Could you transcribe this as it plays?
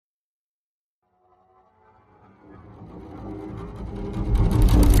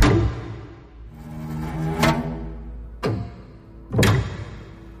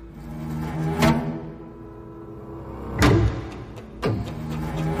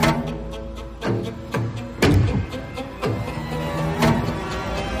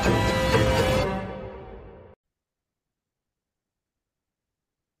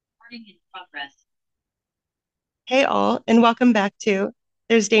Hey all, and welcome back to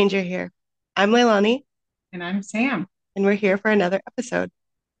There's Danger Here. I'm Leilani, And I'm Sam. and we're here for another episode.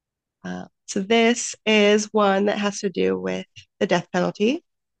 So this is one that has to do with the death penalty.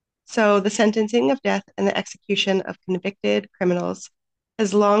 So the sentencing of death and the execution of convicted criminals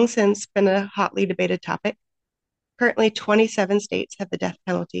has long since been a hotly debated topic. Currently, 27 states have the death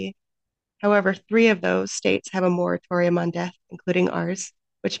penalty. However, three of those states have a moratorium on death, including ours,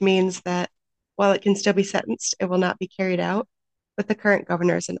 which means that while it can still be sentenced, it will not be carried out with the current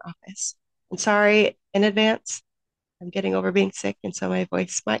governors in office. I'm sorry in advance. I'm getting over being sick, and so my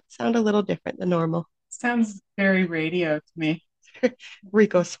voice might sound a little different than normal. Sounds very radio to me.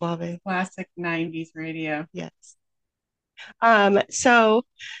 Rico Suave. Classic 90s radio. Yes. So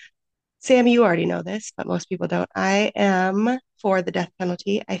Sam, you already know this, but most people don't. I am for the death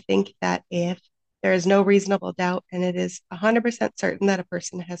penalty. I think that if there is no reasonable doubt and it is 100% certain that a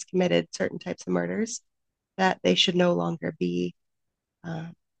person has committed certain types of murders, that they should no longer be uh,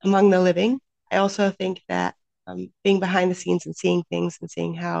 among the living. I also think that being behind the scenes and seeing things and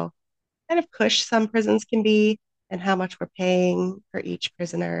seeing how kind of cush some prisons can be and how much we're paying for each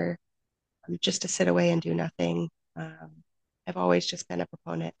prisoner just to sit away and do nothing. Um, I've always just been a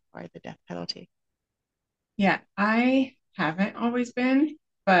proponent for the death penalty. Yeah, I haven't always been,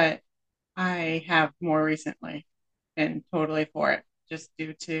 but I have more recently been totally for it, just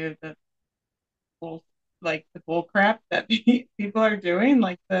due to the bull, the bull crap that people are doing,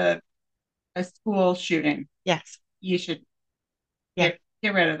 like the a school shooting. Yes. You should Yeah.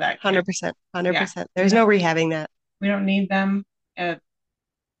 get rid of that kid. 100%. Yeah, 100%. we There's don't no rehabbing that. we don't need them. Uh,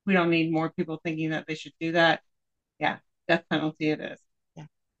 we don't need more people thinking that they should do that. Yeah, death penalty it is. Yeah.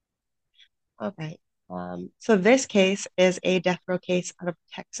 All right. So this case is a death row case out of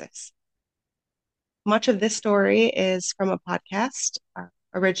Texas. Much of this story is from a podcast.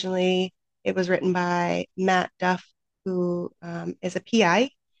 Originally, it was written by Matt Duff, who is a PI.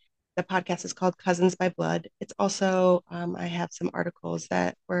 The podcast is called Cousins by Blood. It's also, I have some articles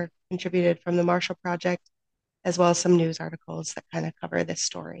that were contributed from the Marshall Project, as well as some news articles that kind of cover this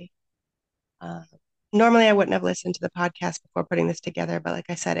story. Uh, Normally, I wouldn't have listened to the podcast before putting this together, but like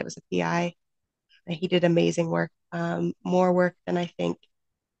I said, it was a PI. And he did amazing work, more work than I think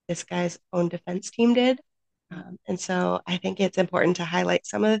this guy's own defense team did. And so I think it's important to highlight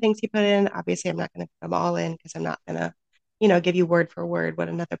some of the things he put in. Obviously, I'm not going to put them all in because I'm not going to, give you word for word what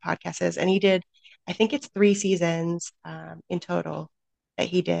another podcast is. And he did, I think it's 3 seasons in total that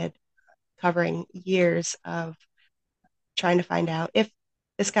he did, covering years of trying to find out if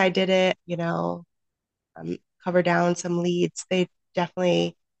this guy did it, cover down some leads. They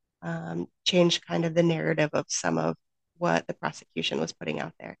definitely changed kind of the narrative of some of what the prosecution was putting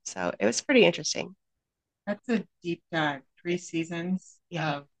out there. So it was pretty interesting. That's a deep dive. 3 seasons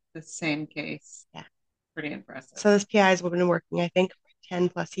Yeah. of the same case. Yeah. Pretty impressive. So this PI has been working, I think, for 10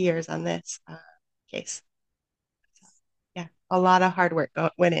 plus years on this case. So, yeah, a lot of hard work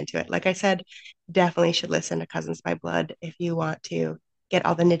went into it. Like I said, definitely should listen to Cousins by Blood if you want to get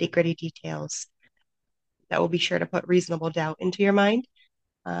all the nitty gritty details. That will be sure to put reasonable doubt into your mind.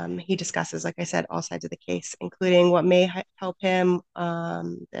 He discusses, like I said, all sides of the case, including what may help him,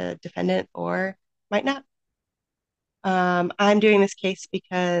 the defendant, or might not. I'm doing this case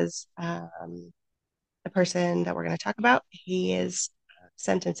because the person that we're going to talk about, he is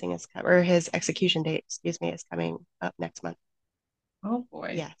sentencing is or his execution date, excuse me, is coming up next month. Oh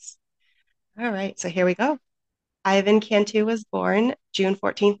boy. Yes. All right. So here we go. Ivan Cantu was born June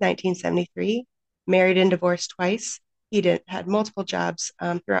 14th, 1973, married and divorced twice. Had multiple jobs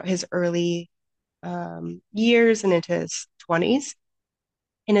throughout his early years and into his 20s.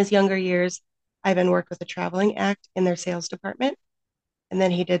 In his younger years, Ivan worked with a traveling act in their sales department, and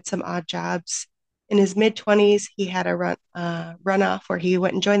then he did some odd jobs. In his mid 20s, he had a runoff where he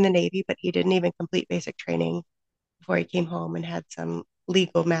went and joined the Navy, but he didn't even complete basic training before he came home and had some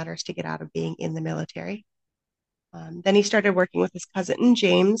legal matters to get out of being in the military. Then he started working with his cousin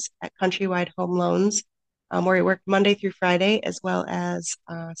James at Countrywide Home Loans, where he worked Monday through Friday, as well as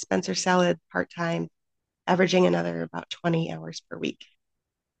Spencer Salad part time, averaging another about 20 hours per week.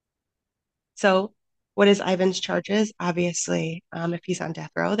 So, what is Ivan's charges? Obviously, if he's on death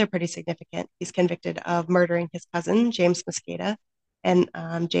row, they're pretty significant. He's convicted of murdering his cousin, James Mosqueda, and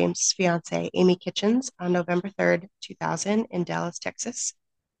James' fiance, Amy Kitchens, on November 3rd, 2000, in Dallas, Texas.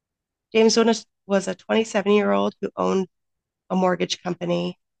 James was a 27-year-old who owned a mortgage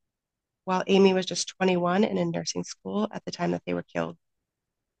company, while Amy was just 21 and in nursing school at the time that they were killed.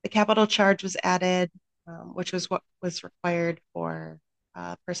 The capital charge was added, which was what was required for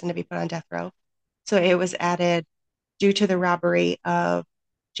a person to be put on death row. So it was added due to the robbery of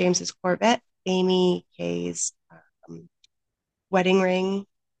James's Corvette, Amy Kay's wedding ring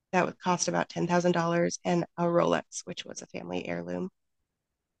that would cost about $10,000 and a Rolex, which was a family heirloom.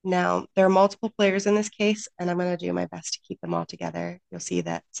 Now, there are multiple players in this case, and I'm going to do my best to keep them all together. You'll see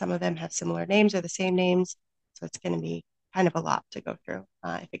that some of them have similar names or the same names, so it's going to be kind of a lot to go through.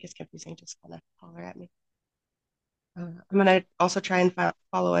 If it gets confusing, just kind of holler at me. I'm going to also try and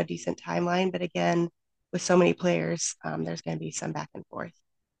follow a decent timeline, but again, with so many players, there's going to be some back and forth.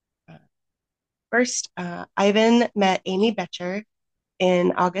 Uh, First, Ivan met Amy Betcher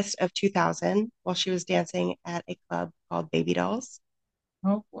in August of 2000 while she was dancing at a club called Baby Dolls.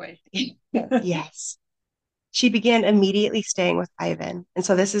 Oh boy. Yes. She began immediately staying with Ivan. And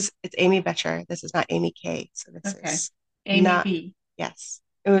so it's Amy Betcher. This is not Amy K. So this Okay. is Amy not, B. yes,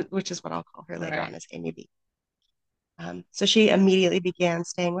 which is what I'll call her All later on right. as Amy B. So she immediately began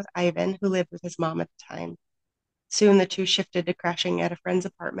staying with Ivan, who lived with his mom at the time. Soon the two shifted to crashing at a friend's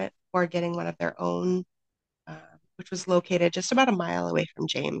apartment before getting one of their own, which was located just about a mile away from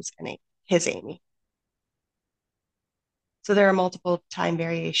James and his Amy. So there are multiple time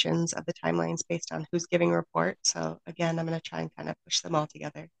variations of the timelines based on who's giving a report. So again, I'm going to try and kind of push them all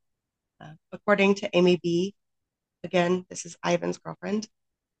together. According to Amy B, again, this is Ivan's girlfriend.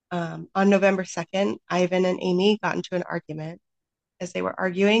 On November 2nd, Ivan and Amy got into an argument. As they were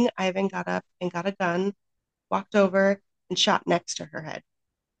arguing, Ivan got up and got a gun, walked over, and shot next to her head.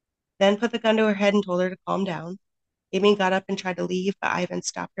 Then put the gun to her head and told her to calm down. Amy got up and tried to leave, but Ivan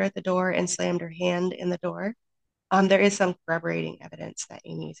stopped her at the door and slammed her hand in the door. There is some corroborating evidence that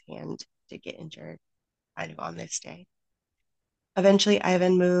Amy's hand did get injured kind of on this day. Eventually,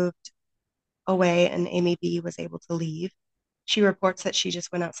 Ivan moved away and Amy B was able to leave. She reports that she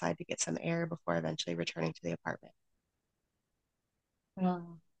just went outside to get some air before eventually returning to the apartment.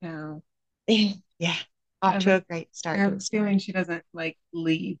 Oh no. Yeah, off I to a great I start to have the a feeling story. she doesn't like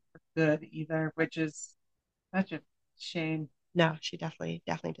leave for good either, which is such a shame. No, she definitely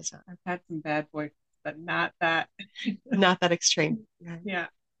does not. I've had some bad boyfriends, but not that. Not that extreme. Right. Yeah.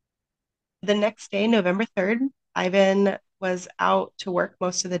 The next day, November 3rd, Ivan was out to work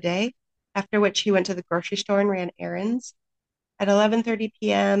most of the day, after which he went to the grocery store and ran errands. At 11:30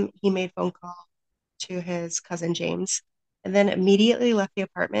 p.m., he made phone call to his cousin James and then immediately left the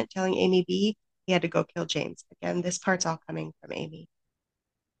apartment telling Amy B he had to go kill James. Again, this part's all coming from Amy.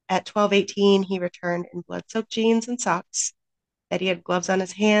 At 12:18, he returned in blood-soaked jeans and socks, that he had gloves on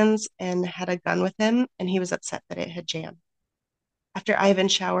his hands and had a gun with him, and he was upset that it had jammed. After Ivan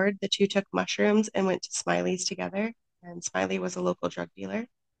showered, the two took mushrooms and went to Smiley's together, and Smiley was a local drug dealer.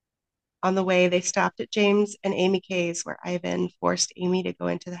 On the way, they stopped at James and Amy Kay's, where Ivan forced Amy to go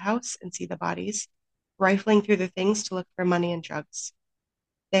into the house and see the bodies, rifling through the things to look for money and drugs.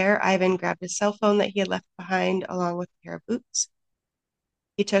 There, Ivan grabbed his cell phone that he had left behind, along with a pair of boots.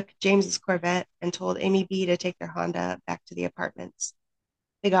 He took James's Corvette and told Amy B to take their Honda back to the apartments.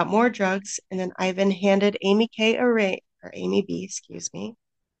 They got more drugs, and then Ivan handed Amy K a ring, or Amy B, excuse me,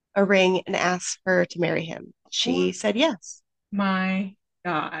 a ring and asked her to marry him. Oh She said yes. my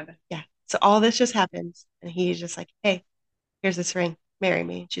God. Yeah. So all this just happened, and he's just like, "Hey, here's this ring. Marry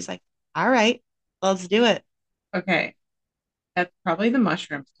me." And she's like, "All right, let's do it." Okay. That's probably the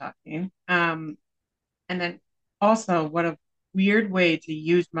mushrooms talking. And then also what a weird way to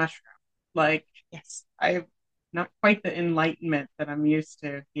use mushrooms. Like Yes. I've not quite the enlightenment that I'm used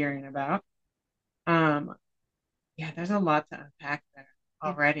to hearing about. Um, yeah, there's a lot to unpack there Yeah.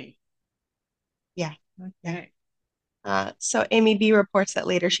 already. Yeah. Yeah. Okay. So Amy B reports that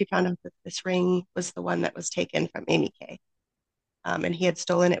later she found out that this ring was the one that was taken from Amy K. And he had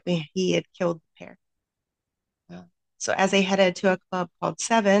stolen it when he had killed the pair. Uh, so as they headed to a club called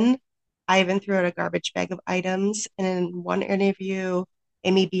Seven, Ivan threw out a garbage bag of items. And in one interview,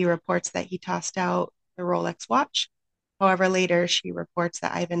 Amy B reports that he tossed out the Rolex watch. However, later she reports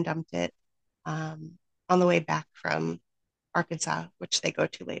that Ivan dumped it um, on the way back from Arkansas, which they go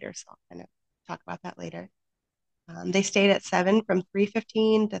to later. So I'll kind of talk about that later. They stayed at Seven from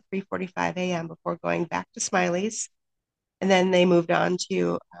 3:15 to 3:45 a.m. before going back to Smiley's. And then they moved on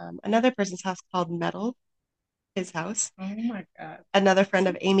to another person's house called Metal, his house, Oh my God. another friend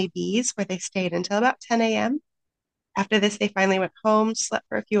of Amy B's, where they stayed until about 10 a.m. After this, they finally went home, slept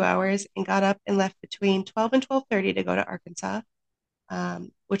for a few hours, and got up and left between 12 and 12:30 to go to Arkansas,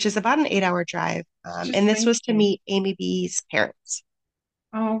 which is about an 8-hour drive. Just And this was to thinking. meet Amy B's parents.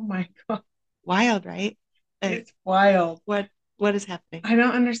 Oh my God. Wild, right? Like, It's wild. what is happening? I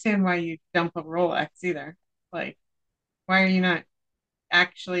don't understand why you dump a Rolex either. Like, why are you not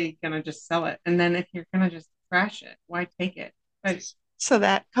actually gonna just sell it? And then if you're gonna just trash it, why take it? But So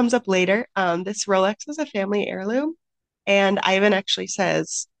that comes up later. This Rolex is a family heirloom, and Ivan actually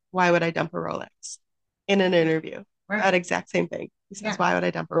says, "Why would I dump a Rolex?" in an interview. Right. that exact same thing. He says, Yeah. "Why would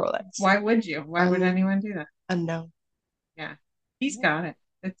I dump a Rolex?" Why would you? Why would anyone do that? Unknown. Yeah. He's got it.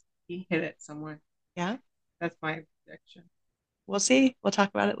 He hit it somewhere. Yeah, That's my prediction. we'll see. We'll talk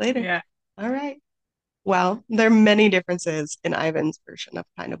about it later. Yeah. All right. Well, there are many differences in Ivan's version of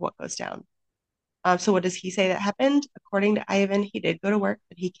kind of what goes down. So what does he say that happened? According to Ivan, he did go to work,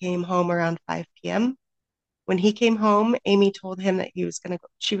 but he came home around 5 p.m. When he came home, Amy told him that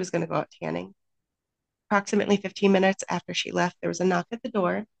she was gonna go out tanning. Approximately 15 minutes after she left, there was a knock at the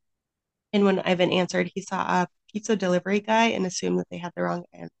door, and when Ivan answered, he saw a pizza delivery guy and assumed that they had the wrong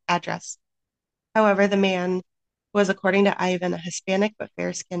address. However, the man was, according to Ivan, a Hispanic but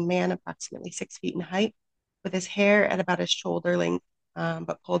fair-skinned man, approximately 6 feet in height, with his hair at about his shoulder length,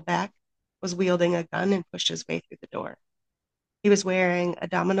 but pulled back, was wielding a gun and pushed his way through the door. He was wearing a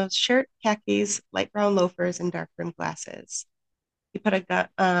Domino's shirt, khakis, light brown loafers, and dark rimmed glasses. He put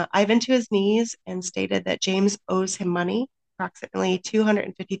Ivan to his knees and stated that James owes him money, approximately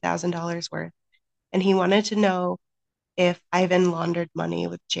 $250,000 worth, and he wanted to know if Ivan laundered money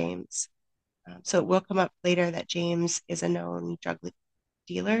with James. So it will come up later that James is a known drug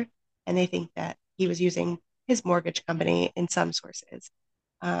dealer, and they think that he was using his mortgage company in some sources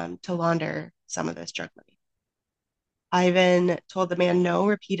to launder some of this drug money. Ivan told the man no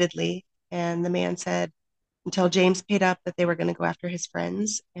repeatedly, and the man said until James paid up that they were going to go after his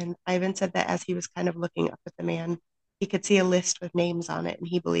friends. And Ivan said that as he was kind of looking up at the man, he could see a list with names on it, and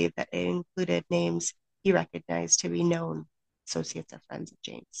he believed that it included names he recognized to be known associates or friends of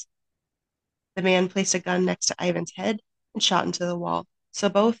James. The man placed a gun next to Ivan's head and shot into the wall. So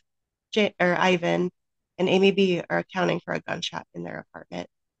both Ivan and Amy B are accounting for a gunshot in their apartment,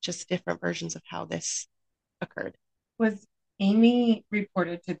 just different versions of how this occurred. Was Amy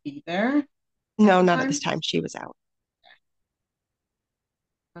reported to be there at No, the not at this time? time. She was out.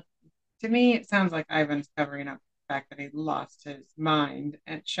 To me, it sounds like Ivan's covering up the fact that he lost his mind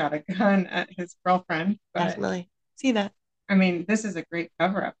and shot a gun at his girlfriend. But Definitely see that. I mean, this is a great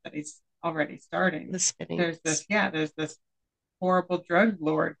cover up that he's already starting. The spinning. There's this horrible drug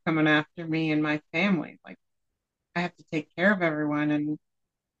lord coming after me and my family. Like, I have to take care of everyone. And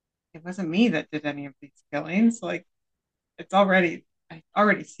it wasn't me that did any of these killings. Like, I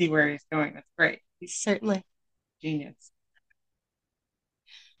already see where he's going. That's great. He's Certainly. genius.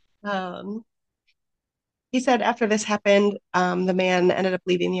 Um, he said after this happened, the man ended up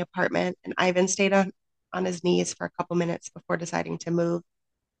leaving the apartment, and Ivan stayed on his knees for a couple minutes before deciding to move.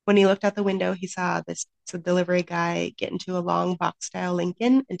 When he looked out the window, he saw this delivery guy get into a long box style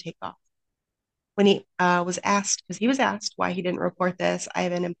Lincoln and take off. When he was asked, because he was asked why he didn't report this,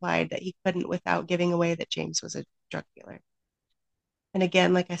 Ivan implied that he couldn't without giving away that James was a drug dealer. And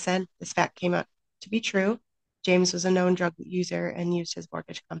again, like I said, this fact came out to be true. James was a known drug user and used his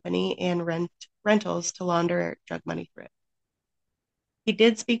mortgage company and rentals to launder drug money through it. He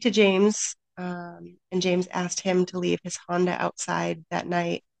did speak to James, and James asked him to leave his Honda outside that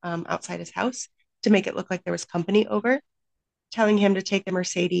night, outside his house, to make it look like there was company over, telling him to take the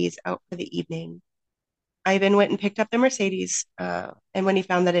Mercedes out for the evening. Ivan went and picked up the Mercedes, and when he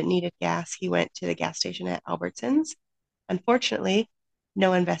found that it needed gas, he went to the gas station at Albertsons. Unfortunately,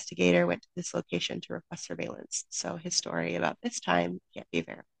 no investigator went to this location to request surveillance, so his story about this time can't be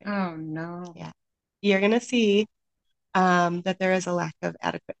verified. Oh no. Yeah, you're going to see that there is a lack of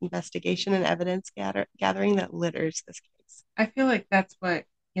adequate investigation and evidence gathering that litters this case. I feel like that's what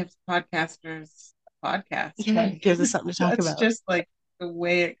gives podcasters a podcast. Yeah, it gives us something to talk That's about. just like the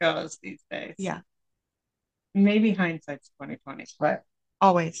way it goes these days. Yeah, Maybe hindsight's 2020, but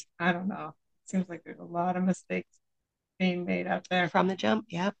always I don't know. It seems like there's a lot of mistakes being made out there. from the jump.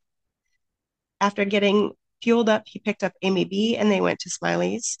 Yeah. After getting fueled up, he picked up Amy B and they went to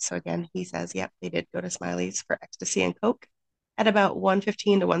Smiley's. So again, he says, yep, they did go to Smiley's for ecstasy and coke at about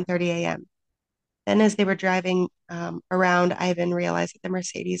 1:15 to 1:30 a.m. Then, as they were driving around, Ivan realized that the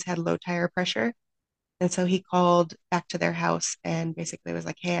Mercedes had low tire pressure. And so he called back to their house and basically was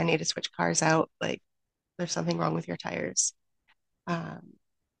like, hey, I need to switch cars out. Like, there's something wrong with your tires. Um,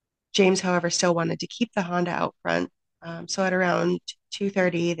 James, however, still wanted to keep the Honda out front. So at around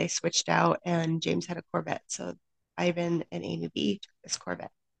 2:30, they switched out and James had a Corvette. So Ivan and Amy B took this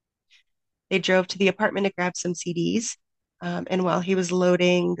Corvette. They drove to the apartment to grab some CDs. And while he was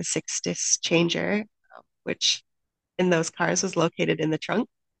loading the 6-disc changer, which in those cars was located in the trunk,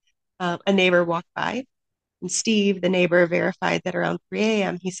 a neighbor walked by. And Steve, the neighbor, verified that around 3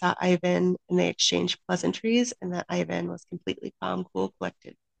 a.m. he saw Ivan and they exchanged pleasantries and that Ivan was completely calm, cool,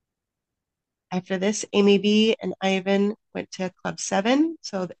 collected. After this, Amy B and Ivan went to Club 7.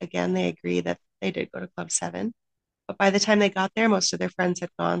 So again, they agree that they did go to Club 7. But by the time they got there, most of their friends had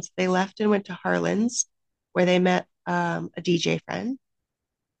gone. So they left and went to Harlan's, where they met a DJ friend.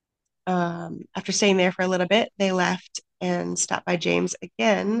 After staying there for a little bit, they left and stopped by James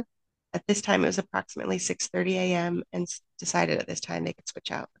again. At this time, it was approximately 6:30 a.m. and decided at this time they could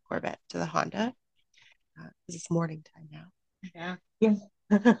switch out the Corvette to the Honda because it's morning time now. Yeah. Yeah.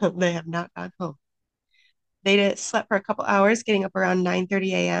 They have not gone home. They slept for a couple hours, getting up around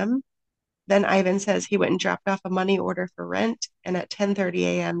 9:30 a.m. Then Ivan says he went and dropped off a money order for rent, and at 10:30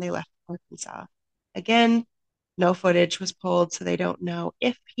 a.m. they left Arkansas. Again, no footage was pulled, so they don't know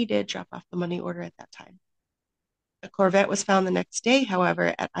if he did drop off the money order at that time. A Corvette was found the next day,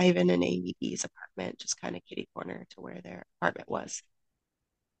 however, at Ivan and Amy B's apartment, just kind of kitty corner to where their apartment was.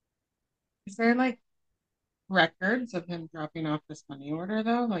 Is there like records of him dropping off this money order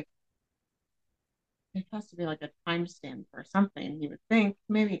though? Like it has to be like a timestamp or something, you would think.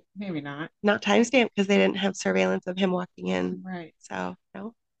 Maybe, maybe not. Not timestamped because they didn't have surveillance of him walking in. Right. So,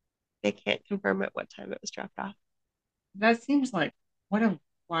 no, they can't confirm at what time it was dropped off. That seems like what a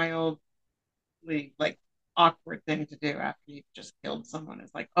wildly like awkward thing to do after you've just killed someone.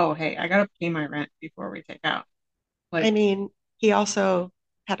 It's like, oh hey, I gotta pay my rent before we take out. I Like, mean, he also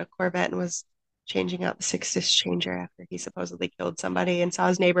had a Corvette and was changing out the six disc changer after he supposedly killed somebody and saw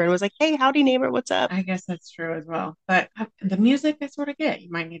his neighbor and was like, "Hey, howdy neighbor, what's up?" I guess that's true as well. But the music I sort of get. You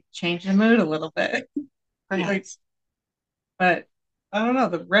might need to change the mood a little bit. Like, Perhaps. but I don't know.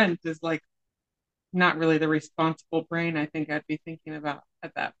 The rent is like not really the responsible brain I think I'd be thinking about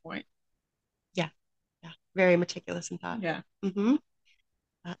at that point. Yeah, yeah. Very meticulous in thought. Yeah. Hmm.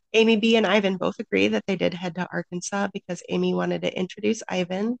 Amy B and Ivan both agree that they did head to Arkansas because Amy wanted to introduce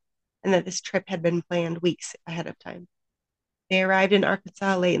Ivan and that this trip had been planned weeks ahead of time. They arrived in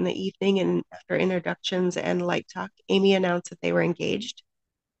Arkansas late in the evening, and after introductions and light talk, Amy announced that they were engaged.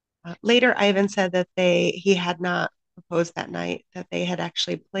 Later, Ivan said that he had not proposed that night, that they had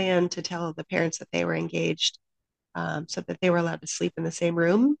actually planned to tell the parents that they were engaged so that they were allowed to sleep in the same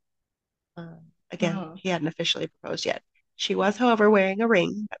room. Again, Oh, he hadn't officially proposed yet. She was, however, wearing a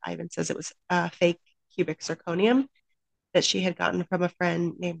ring, but Ivan says it was fake cubic zirconium that she had gotten from a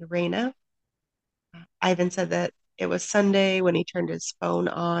friend named Raina. Ivan said that it was Sunday when he turned his phone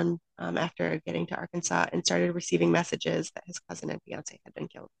on after getting to Arkansas and started receiving messages that his cousin and fiance had been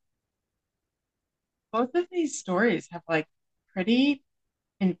killed. both of these stories have like pretty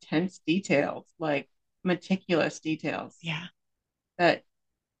intense details, like meticulous details Yeah. that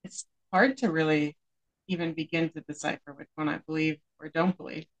it's hard to really even begin to decipher which one I believe or don't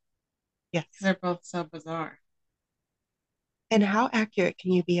believe because Yes. they're both so bizarre. And how accurate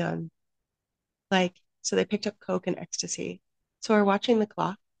can you be on, like, so they picked up coke and ecstasy. So we're watching the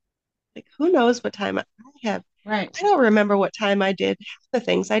clock. Like, who knows what time I have? Right, I don't remember what time I did half the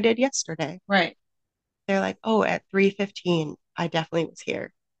things I did yesterday. right. They're like, oh, at 3:15, I definitely was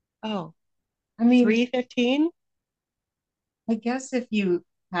here. Oh, I mean, 3:15? I guess if you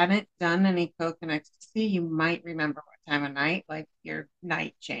hadn't done any coke and ecstasy, you might remember what time of night, like your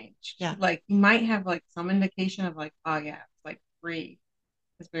night changed. Yeah. Like you might have like some indication of like, oh yeah, it's like three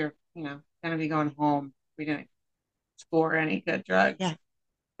because we were, gonna be going home. We didn't score any good drugs. Yeah.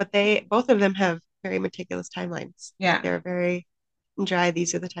 But they both of them have very meticulous timelines. Like Yeah, they're very dry.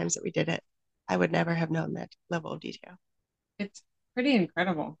 These are the times that we did it. I would never have known that level of detail. it's pretty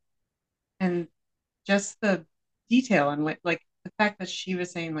incredible. And just the detail and what, like the fact that she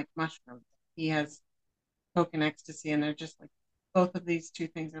was saying like mushrooms, he has coke and ecstasy, and they're just like both of these two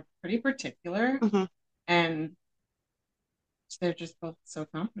things are pretty particular, Hmm. and they're just both so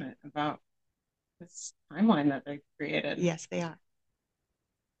confident about this timeline that they created. Yes, they are.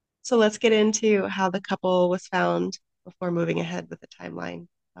 So let's get into how the couple was found before moving ahead with the timeline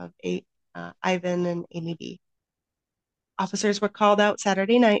of Ivan and Amy B. Officers were called out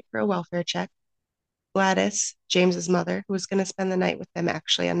Saturday night for a welfare check. Gladys, James's mother, who was going to spend the night with them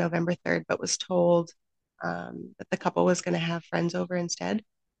actually on November 3rd, but was told that the couple was going to have friends over instead,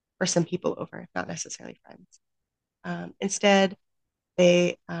 or some people over, not necessarily friends. Instead,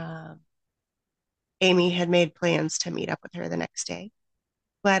 they Amy had made plans to meet up with her the next day.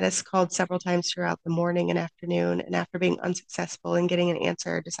 Gladys called several times throughout the morning and afternoon, and after being unsuccessful in getting an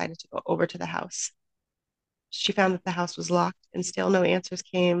answer, decided to go over to the house. She found that the house was locked and still no answers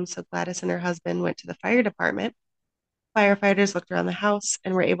came, so Gladys and her husband went to the fire department. Firefighters looked around the house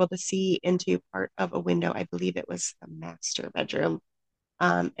and were able to see into part of a window. I believe it was the master bedroom.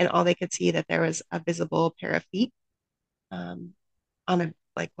 And all they could see that there was a visible pair of feet um, on a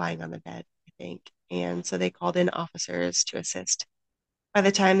like lying on the bed, I think. And so they called in officers to assist. By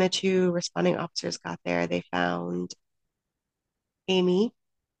the time the two responding officers got there, they found Amy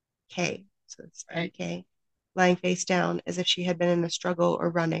K. So it's Right. MK lying face down as if she had been in a struggle or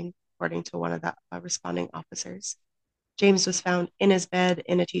running, according to one of the responding officers. James was found in his bed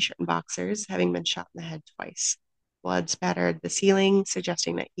in a t-shirt and boxers, having been shot in the head twice. Blood spattered the ceiling,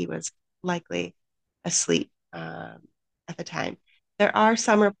 suggesting that he was likely asleep at the time. There are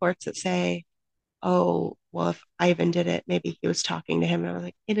some reports that say, oh, well, if Ivan did it, maybe he was talking to him. And I was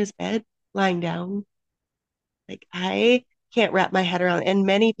like, in his bed, lying down. Like, I can't wrap my head around it. And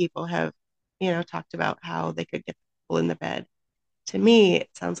many people have, talked about how they could get people in the bed. To me, it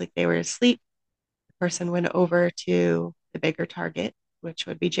sounds like they were asleep. The person went over to the bigger target, which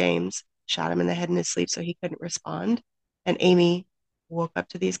would be James, shot him in the head in his sleep so he couldn't respond. And Amy woke up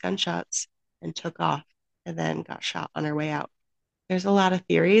to these gunshots and took off and then got shot on her way out. There's a lot of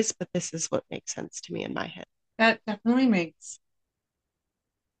theories, but this is what makes sense to me in my head. That definitely makes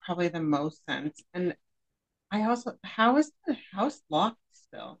probably the most sense. And I also, how is the house locked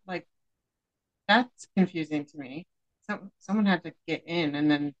still? Like, that's confusing to me. Someone had to get in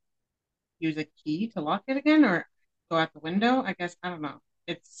and then use a key to lock it again or go out the window. I guess, I don't know.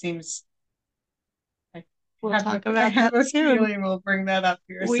 It seems, I We'll have talk I about have that a soon. feeling we'll bring that up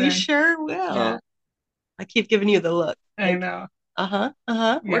here We soon. sure Yeah, will. I keep giving you the look. I Like, know. uh-huh,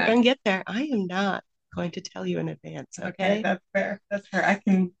 uh-huh. We're Yeah. gonna get there. I am not going to tell you in advance, Okay, okay? that's fair. That's fair. I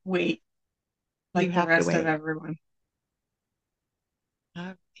can wait You like the have to rest of wait. everyone.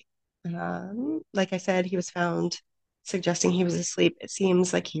 Uh, like I said, he was found suggesting he was asleep. It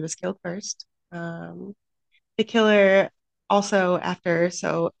seems like he was killed first. The killer also after,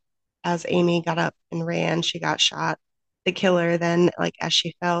 so as Amy got up and ran, she got shot. The killer then, like as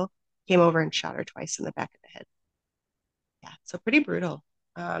she fell, came over and shot her twice in the back of the head. Yeah, so pretty brutal.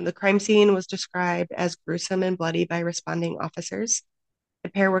 The crime scene was described as gruesome and bloody by responding officers. The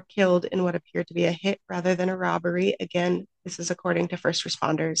pair were killed in what appeared to be a hit rather than a robbery. Again, this is according to first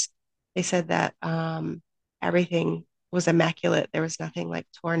responders. They said that everything was immaculate. There was nothing like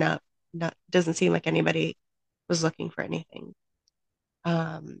torn up. Not, doesn't seem like anybody was looking for anything.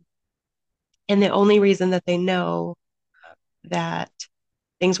 Um, and the only reason that they know that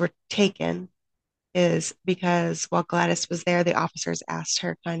things were taken is because while Gladys was there, the officers asked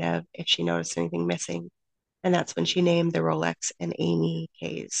her kind of if she noticed anything missing. And that's when she named the Rolex and Amy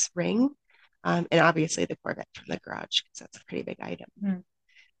Kay's ring. And obviously the Corvette from the garage, because that's a pretty big item.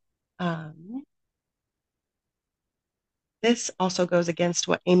 Hmm. Um, this also goes against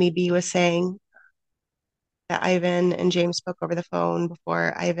what Amy B was saying that Ivan and James spoke over the phone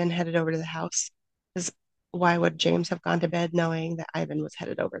before Ivan headed over to the house. Because why would James have gone to bed knowing that Ivan was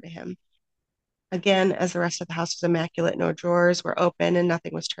headed over to him? Again, as the rest of the house was immaculate, no drawers were open and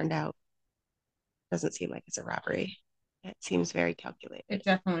nothing was turned out. Doesn't seem like it's a robbery. It seems very calculated. It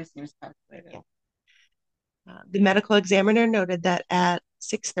definitely seems calculated. Yeah. The medical examiner noted that at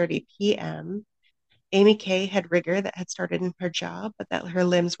 6:30 p.m., Amy Kay had rigor that had started in her jaw, but that her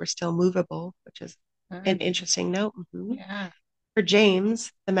limbs were still movable, which is an Good. interesting note. Yeah. For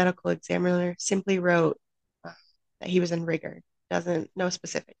James, the medical examiner simply wrote that he was in rigor, doesn't know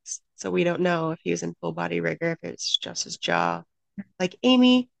specifics. So we don't know if he was in full body rigor, if it's just his jaw, like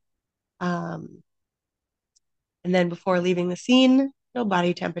Amy. Um, and then before leaving the scene, no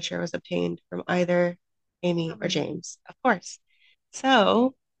body temperature was obtained from either Amy or James, of course.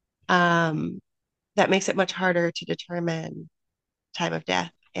 So um, that makes it much harder to determine time of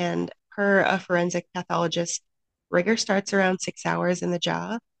death. And per a forensic pathologist, rigor starts around 6 hours in the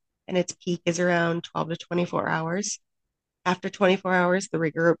jaw, and its peak is around 12 to 24 hours. After 24 hours, the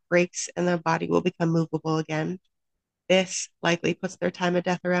rigor breaks and the body will become movable again. This likely puts their time of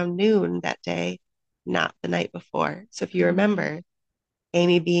death around noon that day, not the night before. So if you remember,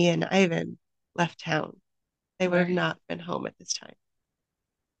 Amy B and Ivan left town. They would have Right. not been home at this time.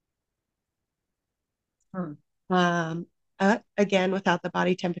 Hmm. Um, again, without the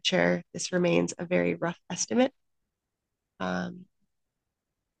body temperature, this remains a very rough estimate. Um,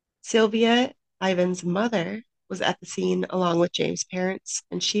 Sylvia, Ivan's mother, was at the scene along with James' parents,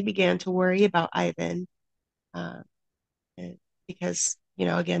 and she began to worry about Ivan uh, because,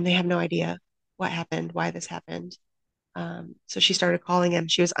 again, they have no idea what happened, why this happened. So she started calling him.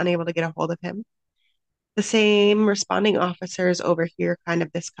 She was unable to get a hold of him. The same responding officers overhear kind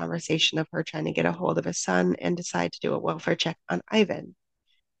of this conversation of her trying to get a hold of his son and decide to do a welfare check on Ivan.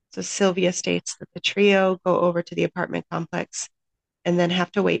 So Sylvia states that the trio go over to the apartment complex and then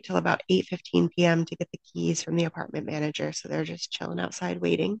have to wait till about 8:15 p.m. to get the keys from the apartment manager. So they're just chilling outside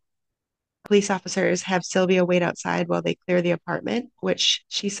waiting. Police officers have Sylvia wait outside while they clear the apartment, which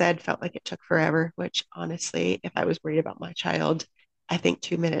she said felt like it took forever, which honestly, if I was worried about my child, I think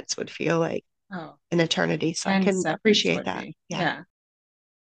 2 minutes would feel like Oh, an eternity. So I 10 can seconds appreciate would that. be. Yeah. Yeah.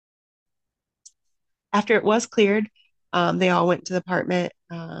 After it was cleared, they all went to the apartment.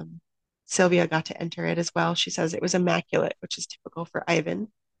 Sylvia got to enter it as well. She says it was immaculate, which is typical for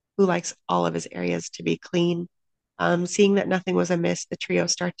Ivan, who likes all of his areas to be clean. Seeing that nothing was amiss, the trio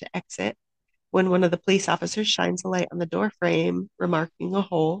start to exit when one of the police officers shines a light on the door frame, remarking a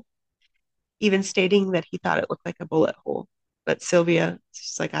hole, even stating that he thought it looked like a bullet hole. But Sylvia,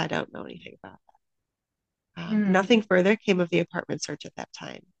 she's like, I don't know anything about that. Hmm. Nothing further came of the apartment search at that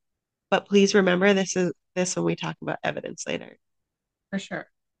time. But please remember this when we talk about evidence later. For sure.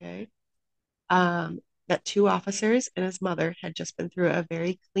 Okay. Um, that two officers and his mother had just been through a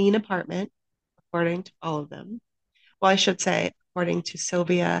very clean apartment, according to all of them. Well, I should say, according to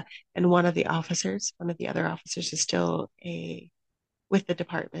Sylvia and one of the other officers is still a with the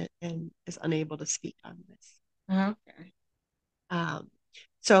department and is unable to speak on this. Okay. Um,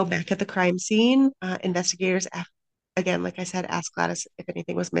 so back at the crime scene, investigators, again, like I said, asked Gladys if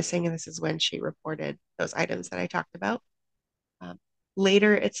anything was missing, and this is when she reported those items that I talked about. Um,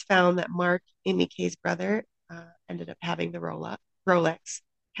 Later, it's found that Mark, Amy Kay's brother, ended up having the Rolex.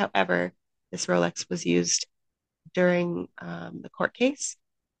 However, this Rolex was used during the court case,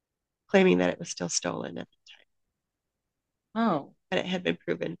 claiming that it was still stolen at the time, Oh, but it had been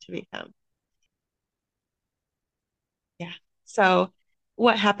proven to be found. Yeah. So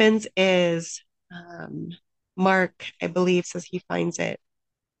what happens is Mark, I believe, says he finds it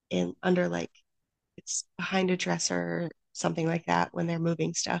in under like it's behind a dresser or something like that when they're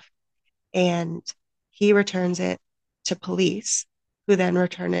moving stuff. And he returns it to police, who then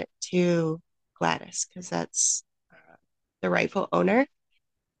return it to Gladys because that's the rightful owner.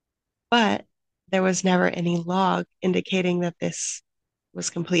 But there was never any log indicating that this was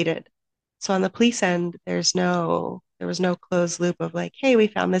completed. So on the police end, there was no closed loop of like, hey, we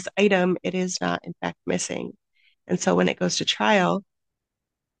found this item. It is not in fact missing. And so when it goes to trial,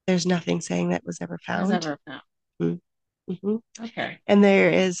 there's nothing saying that was ever was found. ever found. Mm-hmm. Okay. And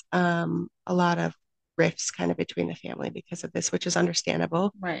there is a lot of rifts kind of between the family because of this, which is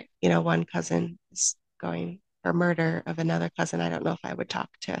understandable. Right. You know, one cousin is going for murder of another cousin. I don't know if I would talk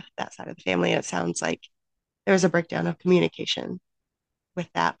to that side of the family. It sounds like there was a breakdown of communication with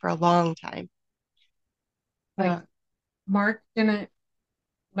that for a long time. Like Uh, Mark didn't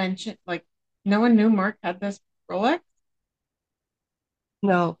mention, like, no one knew Mark had this Rolex.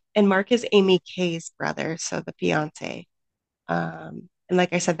 no, and Mark is Amy Kay's brother, so the fiance. And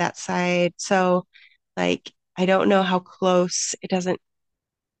like I said, that side. So, like, I don't know how close. It doesn't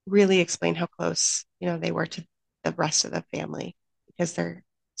really explain how close, they were to the rest of the family because they're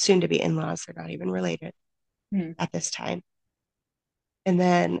soon to be in-laws. They're not even related Hmm. at this time. And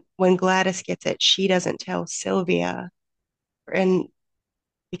then when Gladys gets it, she doesn't tell Sylvia, and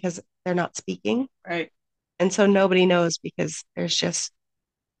because they're not speaking. Right. And so nobody knows because there's just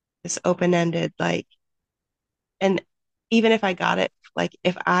this open-ended, like, and even if I got it, like,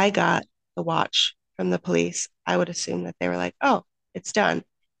 if I got the watch from the police, I would assume that they were like, oh, it's done.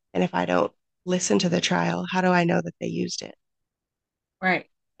 And if I don't listen to the trial, how do I know that they used it? Right.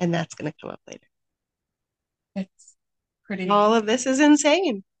 And that's going to come up later. It's pretty, All of this is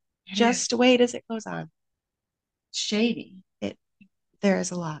insane. it is Just wait as it goes on. shady. It There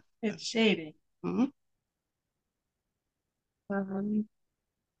is a lot. It's shady. Mhm. Um,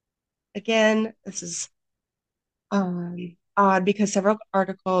 Again, this is odd because several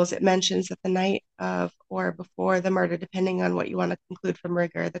articles it mentions that the night of or before the murder, depending on what you want to conclude from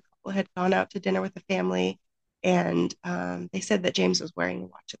rigor, the couple had gone out to dinner with the family, and they said that James was wearing the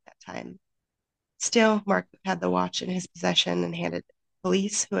watch at that time. Still, Mark had the watch in his possession and handed it to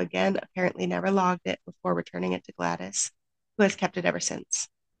police, who again apparently never logged it before returning it to Gladys, who has kept it ever since.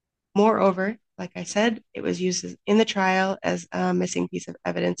 Moreover, like I said, it was used in the trial as a missing piece of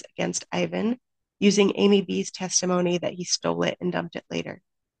evidence against Ivan, using Amy B's testimony that he stole it and dumped it later.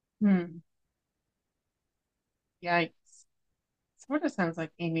 Hmm. Yikes. Sort of sounds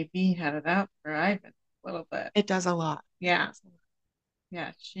like Amy B had it out for Ivan a little bit. It does a lot. Yeah.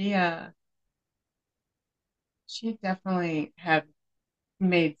 Yeah. She definitely had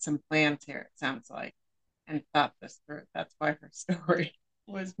made some plans here, it sounds like, and thought this through. That's why her story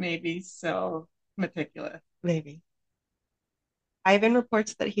was maybe so meticulous. Maybe. Ivan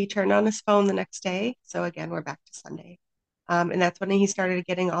reports that he turned on his phone the next day. So again, we're back to Sunday. And that's when he started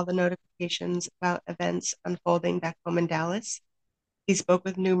getting all the notifications about events unfolding back home in Dallas. He spoke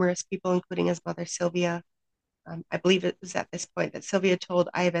with numerous people, including his mother, Sylvia. I believe it was at this point that Sylvia told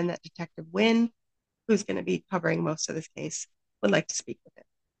Ivan that Detective Wynn, who's going to be covering most of this case, would like to speak with him.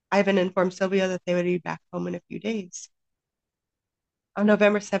 Ivan informed Sylvia that they would be back home in a few days. On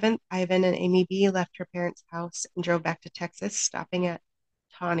November 7th, Ivan and Amy B left her parents' house and drove back to Texas, stopping at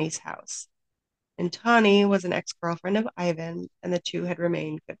Tawny's house. And Tawny was an ex-girlfriend of Ivan, and the two had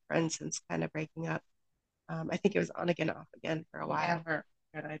remained good friends since kind of breaking up. I think it was on again, off again for a while. Never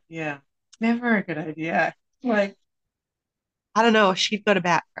a good idea. Never a good idea. Like, I don't know. She'd go to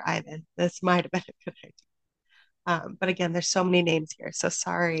bat for Ivan. This might have been a good idea. But again, there's so many names here, so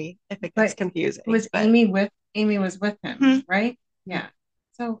sorry if it gets but confusing. was But Amy was with him, hmm, right? Yeah.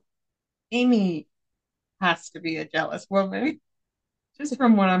 So Amy has to be a jealous woman, just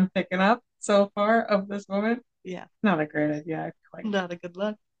from what I'm picking up so far of this woman. yeah, Not a great idea, I feel like. not a good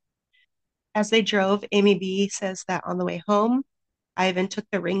look. As they drove, Amy B says that on the way home, Ivan took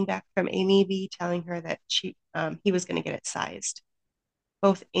the ring back from Amy B, telling her that he was going to get it sized.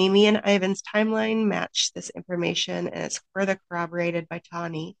 Both Amy and Ivan's timeline match this information, and it's further corroborated by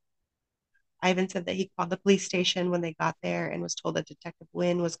Tawny. Ivan said that he called the police station when they got there and was told that Detective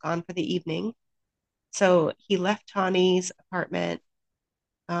Wynn was gone for the evening. So he left Tawny's apartment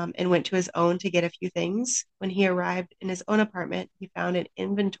and went to his own to get a few things. When he arrived in his own apartment, he found an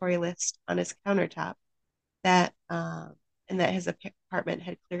inventory list on his countertop that and that his apartment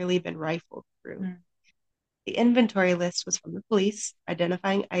had clearly been rifled through. Mm. The inventory list was from the police,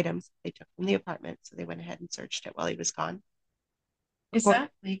 identifying items they took from the apartment, so they went ahead and searched it while he was gone. Is Before,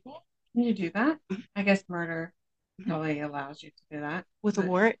 that legal? Can you do that? I guess murder probably allows you to do that. with a But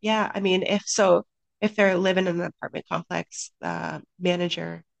warrant, yeah, I mean, if so, if they're living in an apartment complex, the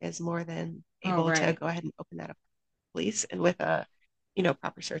manager is more than oh able to right. go ahead and open that up to police, and with a,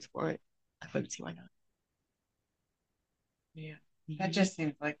 proper search warrant, I wouldn't see why not. Yeah. That Mhm. just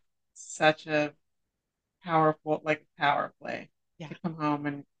seems like such a powerful, like power play Yeah. to come home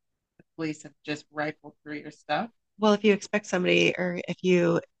and the police have just rifled through your stuff. Well, if you expect somebody, or if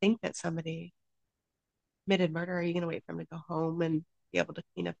you think that somebody committed murder, are you going to wait for them to go home and be able to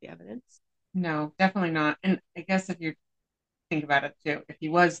clean up the evidence? No, definitely not. And I guess if you think about it too, if he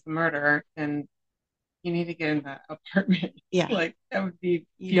was the murderer, then you need to get in that apartment. Yeah, Like that would be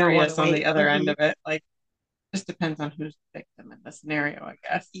you don't want to furious on wait. the other end of it. Like just depends on who's the victim in the scenario, I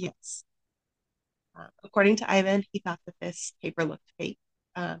guess. Yes. According to Ivan, he thought that this paper looked fake.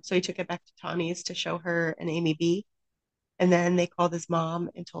 So he took it back to Tawny's to show her and Amy B. And then they called his mom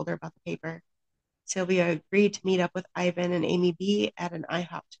and told her about the paper. Sylvia agreed to meet up with Ivan and Amy B at an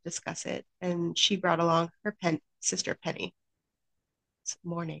IHOP to discuss it. And she brought along her sister Penny. It's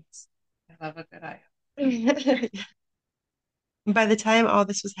mornings. I love a good eye. By the time all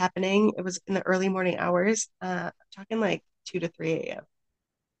this was happening, it was in the early morning hours, talking like 2 to 3 a.m.,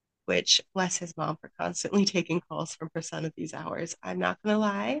 which bless his mom for constantly taking calls from her son at these hours. I'm not going to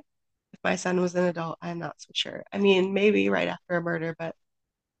lie. If my son was an adult, I'm not so sure. I mean, maybe right after a murder, but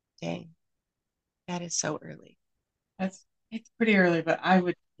dang, that is so early. That's it's pretty early, but I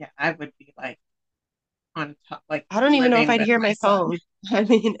would yeah, I would be like on top, like I don't even know if living I'd with hear my my son. phone. I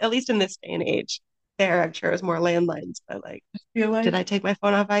mean, at least in this day and age. There, I'm sure it was more landlines, but like, I feel did like I take my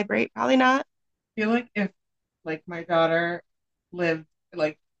phone off vibrate? Probably not. feel like if like my daughter lived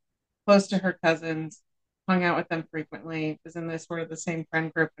like close to her cousins, hung out with them frequently, was in this sort of the same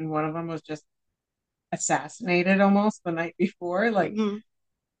friend group, and one of them was just assassinated almost the night before, like Mm-hmm.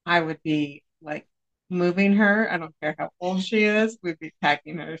 I would be like moving her. I don't care how old she is. We'd be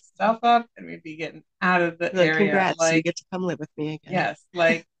packing her stuff up and we'd be getting out of the Like, area. congrats, you Like, get to come live with me again. yes,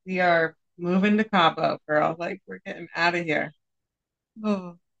 like we are moving to Cabo, girl. Like we're getting out of here.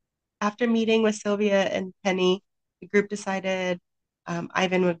 Oh. After meeting with Sylvia and Penny, the group decided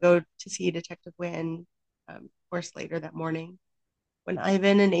Ivan would go to see Detective Wynn, of course, later that morning. When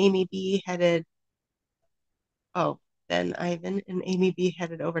Ivan and Amy B headed, oh, then Ivan and Amy B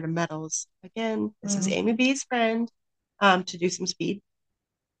headed over to Metals. Again, this is Mm, Amy B's friend, to do some speed.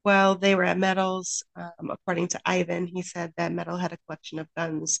 While they were at Metals, according to Ivan, he said that Metal had a collection of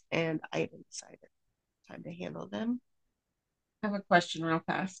guns, and Ivan decided time to handle them. I have a question real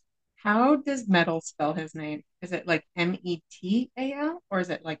fast. How does Metal spell his name? Is it like Metal or is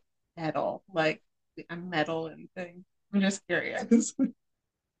it like metal? Like a metal and thing? I'm just curious.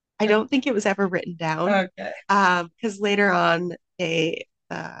 I don't think it was ever written down, Okay. because later on,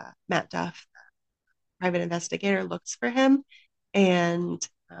 Matt Duff, private investigator, looks for him, and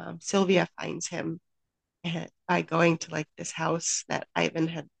Sylvia finds him by going to like this house that Ivan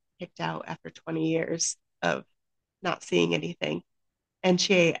had picked out after 20 years of not seeing anything. And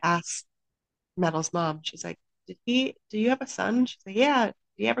she asks Metal's mom, she's like, do you have a son? She's like, yeah. Did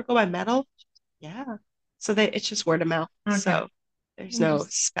he ever go by Metal? Yeah. So it's just word of mouth. Okay. So there's I'm no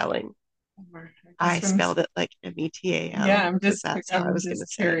just spelling. I I guess I'm spelled it like yeah, Metal I'm because just that's how I I'm was going to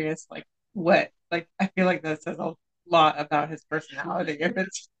just say it. curious, like what? Like I feel like that says a lot about his personality if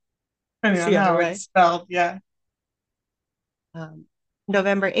it's depending It's on the other how way. it's spelled. Yeah. Um,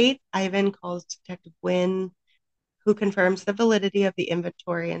 November 8th, Ivan calls Detective Wynn, who confirms the validity of the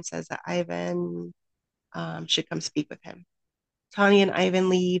inventory and says that Ivan should come speak with him. Tawny and Ivan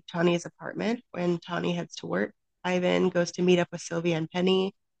leave Tawny's apartment when Tawny heads to work. Ivan goes to meet up with Sylvia and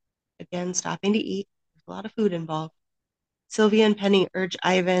Penny, again, stopping to eat. There's a lot of food involved. Sylvia and Penny urge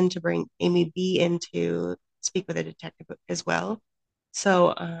Ivan to bring Amy B in to speak with a detective as well.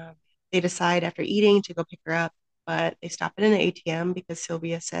 So they decide after eating to go pick her up, but they stop at an ATM because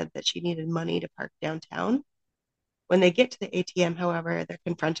Sylvia said that she needed money to park downtown. When they get to the ATM, however, they're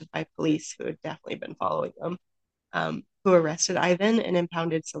confronted by police who had definitely been following them, who arrested Ivan and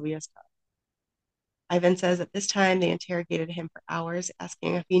impounded Sylvia's car. Ivan says at this time they interrogated him for hours,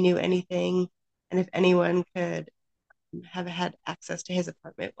 asking if he knew anything and if anyone could have had access to his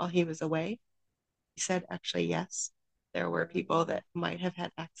apartment while he was away. He said, actually, yes, there were people that might have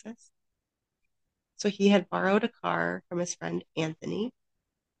had access. So he had borrowed a car from his friend Anthony,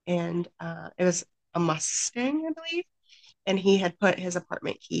 and it was a Mustang, I believe. And he had put his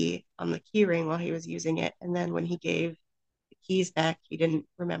apartment key on the key ring while he was using it. And then when he gave the keys back, he didn't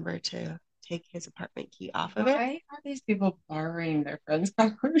remember to take his apartment key off of it. Why are these people borrowing their friends'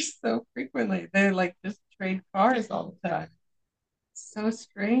 cars so frequently? They like just trade cars all the time. So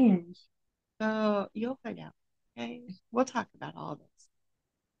strange. So you'll find out. Okay. We'll talk about all of this.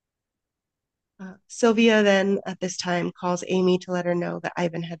 Sylvia then, at this time, calls Amy to let her know that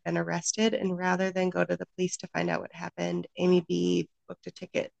Ivan had been arrested. And rather than go to the police to find out what happened, Amy B booked a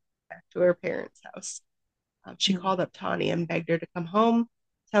ticket back to her parents' house. She called up Tawny and begged her to come home,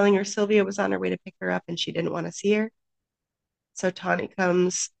 telling her Sylvia was on her way to pick her up and she didn't want to see her. So Tawny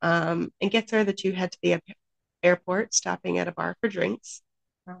comes and gets her. The two head to the airport, stopping at a bar for drinks.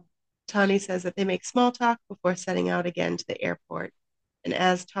 Tawny says that they make small talk before setting out again to the airport. And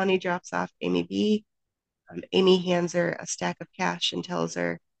as Tawny drops off Amy B, Amy hands her a stack of cash and tells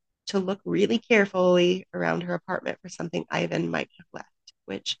her to look really carefully around her apartment for something Ivan might have left,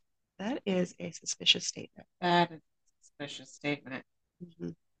 which that is a suspicious statement. That is a suspicious statement.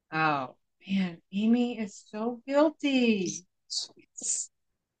 Mhm. Oh, man. Amy is so guilty.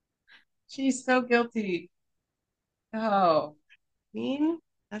 She's so guilty. Oh, I mean,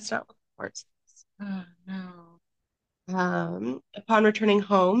 that's not what the court says. oh no. Upon returning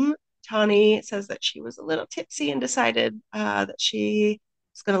home, Tawny says that she was a little tipsy and decided that she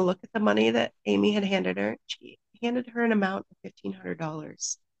was going to look at the money that Amy had handed her. She handed her an amount of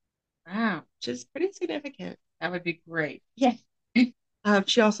 $1,500, Wow. which is pretty significant. That would be great. Yeah.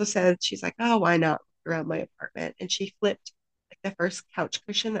 She also said, she's like, oh, why not look around my apartment? And she flipped like the first couch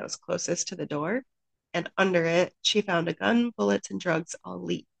cushion that was closest to the door. And under it, she found a gun, bullets, and drugs all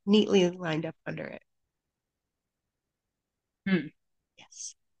neatly lined up under it. Hmm.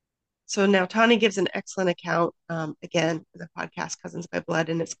 Yes. So now Tawny gives an excellent account, again, for the podcast Cousins by Blood,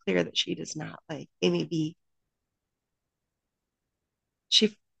 and it's clear that she does not like Amy B.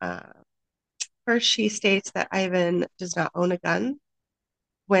 She first she states that Ivan does not own a gun.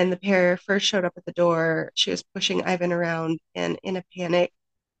 When the pair first showed up at the door, she was pushing Ivan around and in a panic,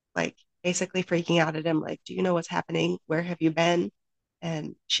 like basically freaking out at him, like, do you know what's happening? Where have you been?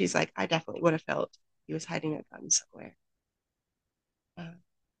 And she's like, I definitely would have felt he was hiding a gun somewhere. Uh,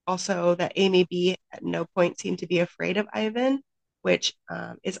 Also, that Amy B at no point seemed to be afraid of Ivan, which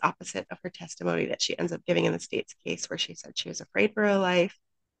is opposite of her testimony that she ends up giving in the state's case, where she said she was afraid for her life,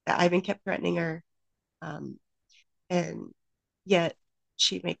 that Ivan kept threatening her, um, and yet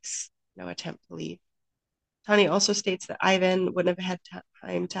she makes no attempt to leave. Tani also states that Ivan wouldn't have had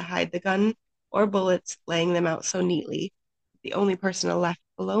time to hide the gun or bullets, laying them out so neatly. The only person left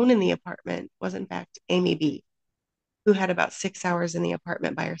alone in the apartment was, in fact, Amy B, who had about 6 hours in the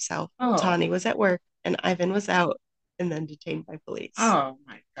apartment by herself. Oh, Tawny was at work and Ivan was out and then detained by police. oh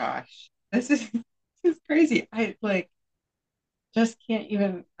my gosh. This is crazy. I like just can't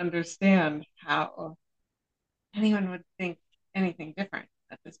even understand how anyone would think anything different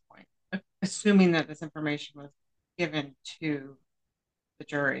at this point, assuming that this information was given to the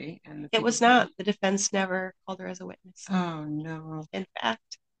jury and the It people. was not. The defense never called her as a witness. Oh no. In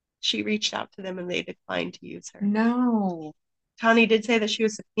fact, she reached out to them and they declined to use her. No. Tawny did say that she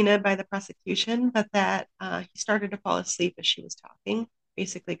was subpoenaed by the prosecution, but that he started to fall asleep as she was talking,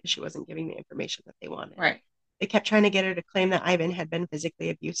 basically because she wasn't giving the information that they wanted. Right. They kept trying to get her to claim that Ivan had been physically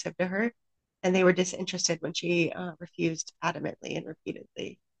abusive to her, and they were disinterested when she refused adamantly and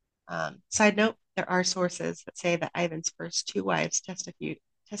repeatedly. Side note, there are sources that say that Ivan's first two wives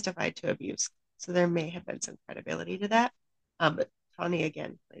testified to abuse, so there may have been some credibility to that. But Tawny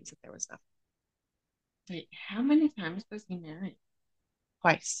again claims that there was nothing. Wait, how many times was he married?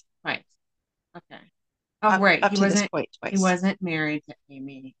 Twice. Twice. Okay. Oh, right. up to this point He twice. wasn't married to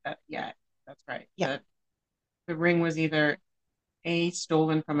Amy yet. That's right. Yeah. The ring was either A,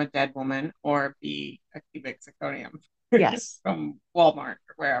 stolen from a dead woman, or B, a cubic zirconium Yes. from Walmart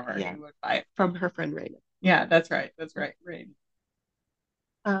or wherever Yeah. you would buy it. From her friend Raymond. Yeah, that's right. That's right. Right.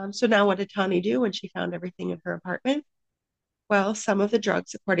 So now what did Tawny do when she found everything in her apartment? Well, some of the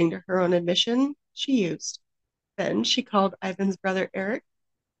drugs, according to her own admission, she used. Then she called Ivan's brother Eric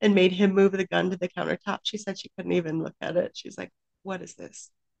and made him move the gun to the countertop. She said she couldn't even look at it. She's like, what is this?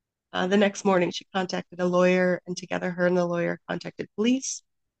 The next morning, she contacted a lawyer, and together, her and the lawyer contacted police.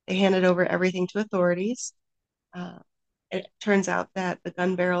 They handed over everything to authorities. Uh, it turns out that the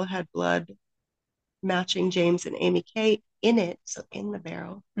gun barrel had blood matching James and Amy Kay in it, so in the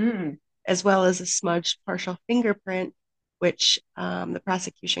barrel, Mm. as well as a smudged partial fingerprint, which the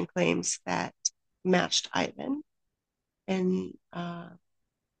prosecution claims that matched Ivan. And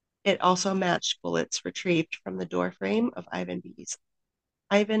it also matched bullets retrieved from the door frame of Ivan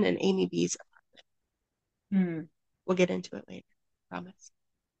and Amy B's apartment. Mm. We'll get into it later, promise.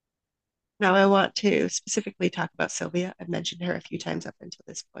 Now, I want to specifically talk about Sylvia. I've mentioned her a few times up until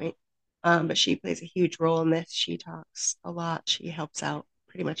this point, but she plays a huge role in this. She talks a lot. She helps out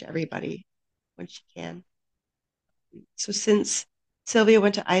pretty much everybody when she can. So, since Sylvia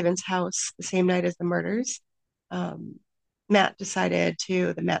went to Ivan's house the same night as the murders, um, Matt decided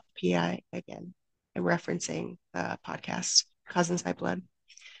to, the Matt PI again, I'm referencing the podcast, Cousins by Blood,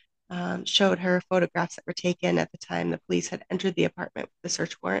 showed her photographs that were taken at the time the police had entered the apartment with the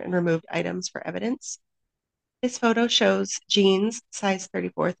search warrant and removed items for evidence. This photo shows jeans, size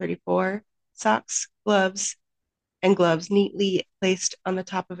 34-34, socks, gloves, and gloves neatly placed on the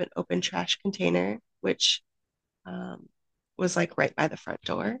top of an open trash container, which um, was like right by the front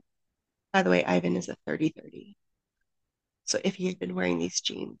door. By the way, Ivan is a 30-30. So if he had been wearing these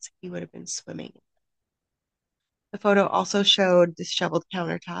jeans, he would have been swimming. The photo also showed disheveled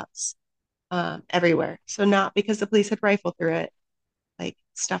countertops everywhere. So not because the police had rifled through it, like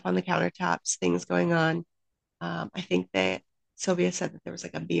stuff on the countertops, things going on. I think that Sylvia said that there was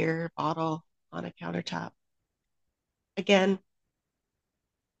like a beer bottle on a countertop. Again,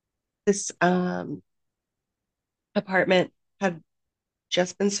 this apartment had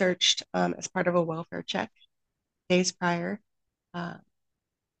just been searched as part of a welfare check days prior. Uh,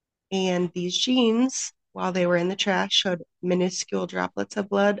 and these jeans, while they were in the trash, showed minuscule droplets of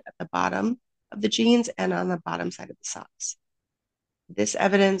blood at the bottom of the jeans and on the bottom side of the socks. This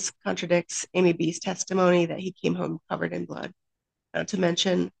evidence contradicts Amy B's testimony that he came home covered in blood. Not to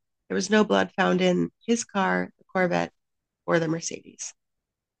mention, there was no blood found in his car, the Corvette, or the Mercedes.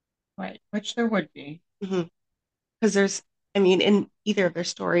 Right. Which there would be. Because there's, I mean, in either of their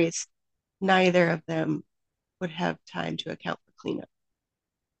stories, neither of them would have time to account for cleanup.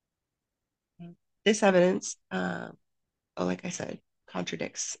 This evidence, like I said,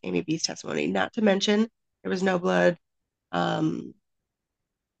 contradicts Amy B's testimony. Not to mention, there was no blood. Um,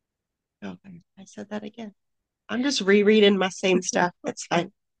 oh, I said that again. I'm just rereading my same stuff. It's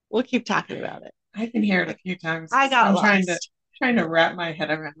fine. We'll keep talking about it. I can hear it a few times. I got I'm lost. trying to wrap my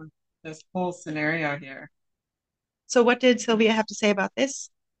head around this whole scenario here. So, what did Sylvia have to say about this?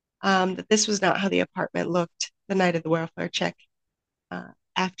 That this was not how the apartment looked the night of the welfare check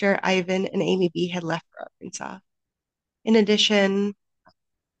after Ivan and Amy B had left for Arkansas. In addition,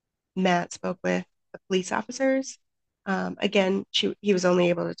 Matt spoke with the police officers. Again, he was only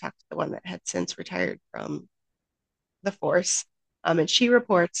able to talk to the one that had since retired from the force. And she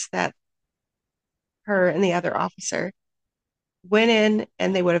reports that her and the other officer went in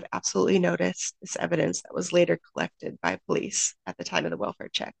and they would have absolutely noticed this evidence that was later collected by police at the time of the welfare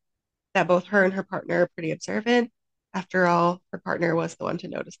check. That both her and her partner are pretty observant. After all, her partner was the one to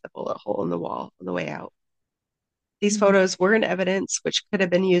notice the bullet hole in the wall on the way out. These photos were in evidence, which could have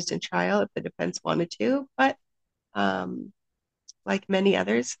been used in trial if the defense wanted to, but um, like many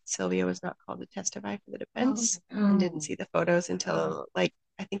others, Sylvia was not called to testify for the defense and didn't see the photos until like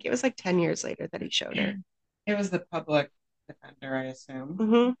I think it was like 10 years later that he showed her. It was the public defender, I assume.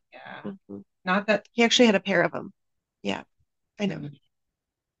 Mm-hmm. Yeah. Mm-hmm. Not that He actually had a pair of them. Yeah, I know.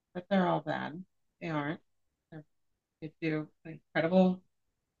 but they're all bad. They aren't. They do an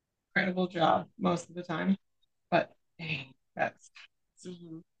incredible job most of the time. But dang, that's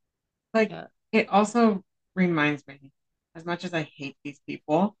like Yeah. it also reminds me, as much as I hate these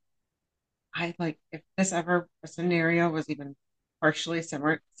people, I like if this ever a scenario was even partially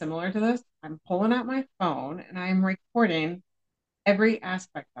similar to this, I'm pulling out my phone and I'm recording every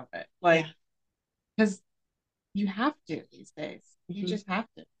aspect of it. Like because you have to these days. You just have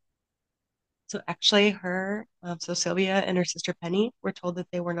to. So actually, so Sylvia and her sister Penny were told that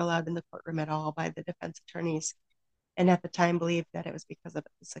they weren't allowed in the courtroom at all by the defense attorneys, and at the time believed that it was because of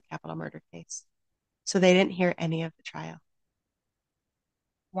it's a capital murder case. So they didn't hear any of the trial.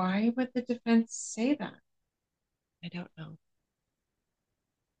 Why would the defense say that? I don't know.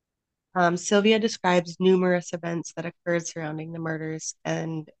 Sylvia describes numerous events that occurred surrounding the murders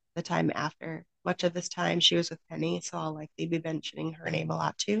and the time after. Much of this time she was with Penny, so I'll likely be mentioning her name a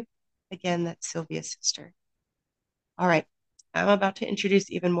lot too. Again, that's Sylvia's sister. All right, I'm about to introduce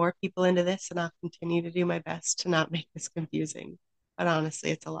even more people into this, and I'll continue to do my best to not make this confusing. But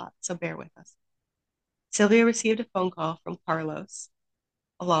honestly, it's a lot, so bear with us. Sylvia received a phone call from Carlos,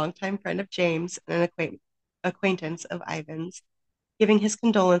 a longtime friend of James and an acquaintance of Ivan's, giving his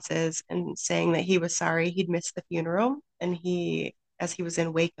condolences and saying that he was sorry he'd missed the funeral and as he was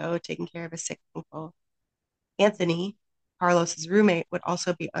in Waco taking care of a sick uncle. Anthony, Carlos's roommate, would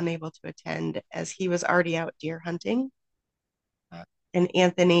also be unable to attend as he was already out deer hunting. And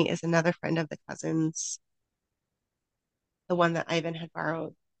Anthony is another friend of the cousins, the one that Ivan had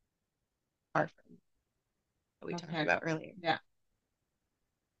borrowed car from that we talked Okay. about earlier. Yeah.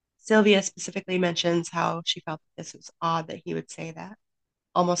 Sylvia specifically mentions how she felt that this was odd that he would say that,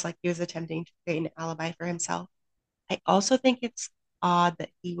 almost like he was attempting to create an alibi for himself. I also think it's odd that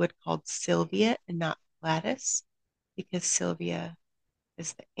he would call Sylvia and not Gladys because Sylvia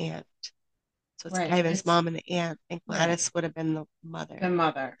is the aunt. So it's Right. Ivan's It's mom and the aunt, and right. Gladys would have been the The mother.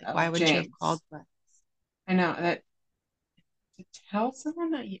 mother Like, why of wouldn't you have called James. Gladys? I know that to tell someone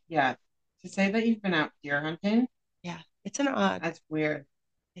that yeah, to say that you've been out deer hunting, Yeah, that's weird.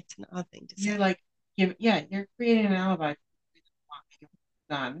 it's an odd thing to You're say. like yeah, you're creating an alibi for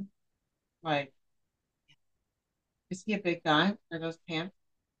done. Like, is he a big guy? Are those pants?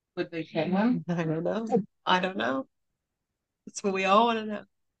 Would they fit him? I don't know. I don't know. That's what we all want to know.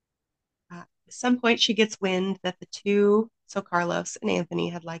 At some point, she gets wind that the two, so Carlos and Anthony,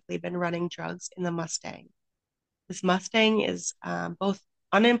 had likely been running drugs in the Mustang. This Mustang is both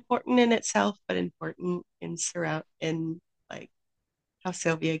unimportant in itself, but important in like how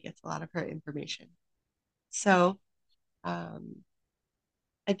Sylvia gets a lot of her information. So um,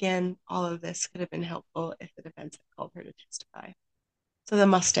 again, all of this could have been helpful if the defense had called her to testify. So the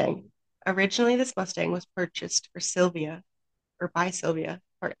Mustang. Originally, this Mustang was purchased for Sylvia or by Sylvia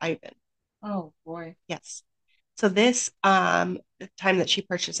for Ivan. Oh boy. Yes. So the time that she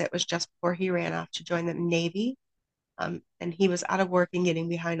purchased it was just before he ran off to join the Navy. And he was out of work and getting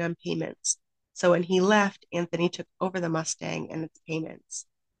behind on payments. So when he left, Anthony took over the Mustang and its payments.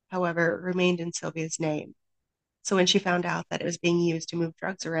 However, it remained in Sylvia's name. So when she found out that it was being used to move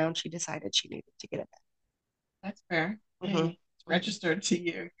drugs around, she decided she needed to get it That's fair. back. Hey, it's registered to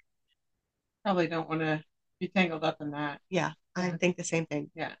you. Probably don't want to be tangled up in that. Yeah, I think the same thing.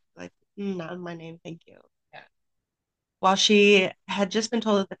 Yeah. Like, not in my name, thank you. Yeah. While she had just been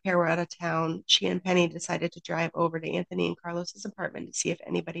told that the pair were out of town, she and Penny decided to drive over to Anthony and Carlos's apartment to see if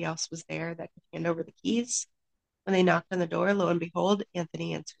anybody else was there that could hand over the keys. When they knocked on the door, lo and behold,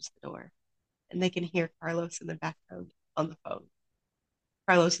 Anthony answers the door, and they can hear Carlos in the background on the phone.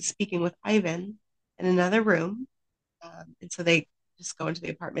 Carlos is speaking with Ivan in another room, and so they just go into the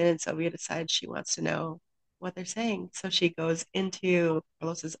apartment, and Sylvia decides she wants to know what they're saying. So she goes into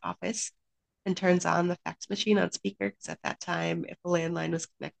Carlos's office and turns on the fax machine on speaker because at that time, if a landline was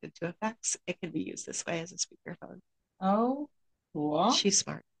connected to a fax, it could be used this way as a speakerphone. Oh, cool. She's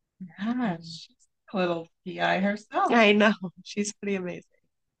smart. Yeah, she's a little PI herself. I know. She's pretty amazing.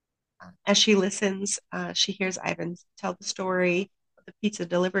 As she listens, she hears Ivan tell the story of the pizza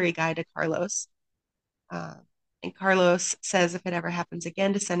delivery guy to Carlos. Uh, and Carlos says if it ever happens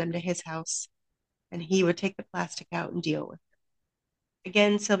again to send him to his house, and he would take the plastic out and deal with it.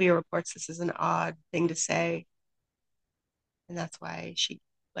 Again, Sylvia reports this is an odd thing to say, and that's why she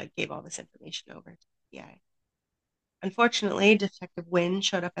gave all this information over to the FBI. Unfortunately, Detective Wynn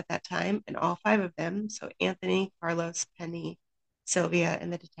showed up at that time, and all five of them, so Anthony, Carlos, Penny, Sylvia,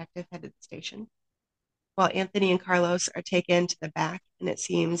 and the detective headed to the station. While Anthony and Carlos are taken to the back, and it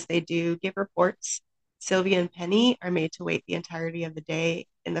seems they do give reports, Sylvia and Penny are made to wait the entirety of the day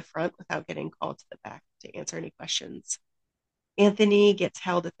in the front without getting called to the back to answer any questions. Anthony gets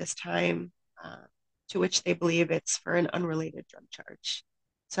held at this time, to which they believe it's for an unrelated drug charge.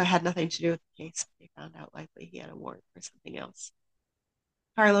 So it had nothing to do with the case. They found out likely he had a warrant for something else.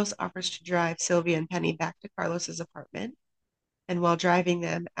 Carlos offers to drive Sylvia and Penny back to Carlos's apartment, and while driving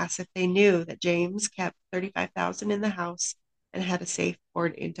them, asks if they knew that James kept 35,000 in the house and had a safe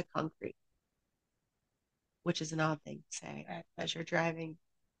poured into concrete, which is an odd thing to say as you're driving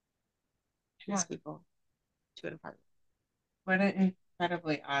these Yeah. people to an apartment. What an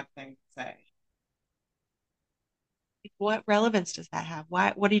incredibly odd thing to say. Like, what relevance does that have?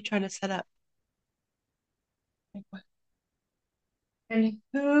 Why? What are you trying to set up? And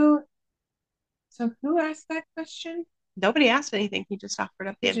who, so who asked that question? Nobody asked anything. He just offered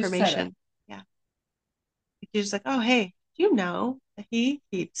up the He just said it. information. Yeah. He's just like, oh, hey, do you know that he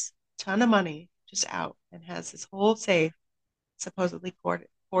keeps a ton of money just out and has his whole safe supposedly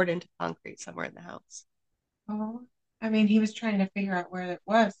poured into concrete somewhere in the house? Oh, I mean, he was trying to figure out where it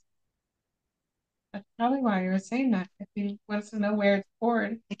was. That's probably why he was saying that. If he wants to know where it's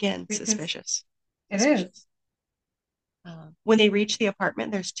poured, Again, because suspicious. it is. Suspicious. When they reach the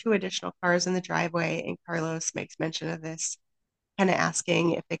apartment, there's two additional cars in the driveway, and Carlos makes mention of this, kind of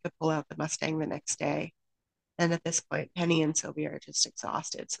asking if they could pull out the Mustang the next day. And at this point, Penny and Sylvia are just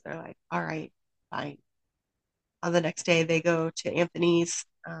exhausted. So they're like, all right, fine. On the next day, they go to Anthony's,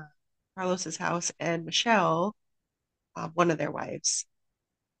 Carlos's house, and Michelle, one of their wives,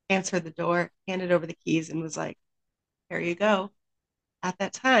 answered the door, handed over the keys, and was like, here you go. At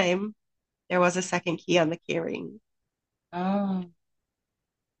that time, there was a second key on the keyring, Oh,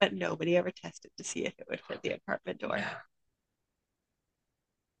 but nobody ever tested to see if it would fit the apartment door.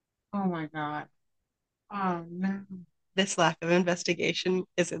 oh my God. Oh no. This lack of investigation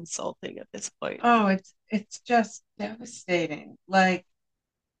is insulting at this point. Oh, it's just devastating. Like,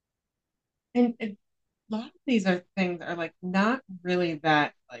 and a lot of these are things are like not really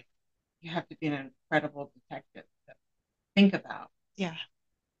that like you have to be an incredible detective to think about. Yeah.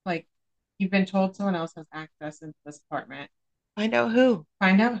 Like, you've been told someone else has access into this apartment. Find out who.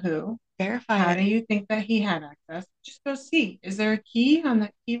 Find out who. Verify How it. do you think that he had access? Just go see. Is there a key on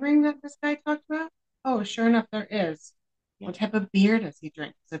that key ring that this guy talked about? Oh, sure enough, there is. Yeah. What type of beer does he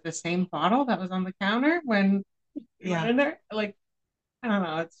drink? Is it the same bottle that was on the counter when he went Yeah. in there? Like, I don't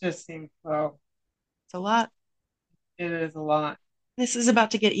know. It just seems so, It's a lot. it is a lot. This is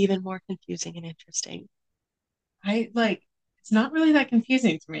about to get even more confusing and interesting. I like, it's not really that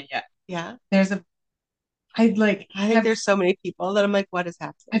confusing to me yet. Yeah. There's a, I like I think have, there's so many people that I'm like, what is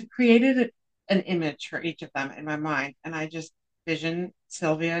happening? I've created an image for each of them in my mind, and I just vision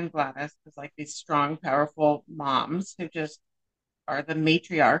Sylvia and Gladys as like these strong, powerful moms who just are the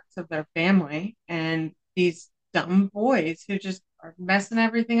matriarchs of their family, and these dumb boys who just are messing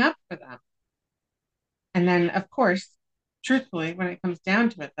everything up for them. And then, of course, truthfully, when it comes down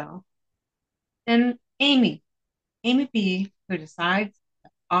to it, though, then Amy B, who decides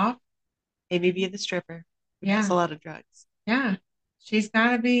off, Maybe be the stripper who does yeah, a lot of drugs. yeah, she's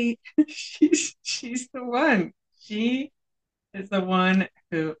got to be, she's the one. She is the one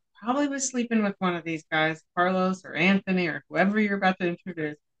who probably was sleeping with one of these guys, Carlos or Anthony or whoever you're about to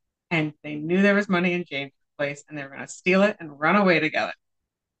introduce, and they knew there was money in James' place and they were going to steal it and run away together.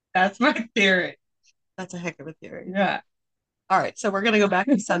 That's my theory. That's a heck of a theory. Yeah. All right, so we're gonna go back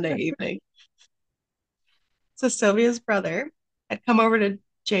to Sunday evening. So Sylvia's brother had come over to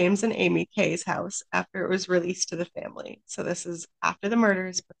James and Amy Kay's house after it was released to the family. So this is after the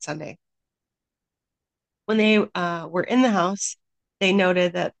murders, but Sunday. When they were in the house, they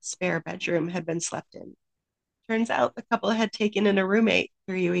noted that the spare bedroom had been slept in. Turns out the couple had taken in a roommate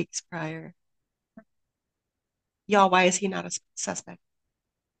 3 weeks prior. Y'all, why is he not a suspect?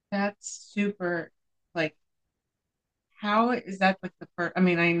 That's super, like, how is that like the first? I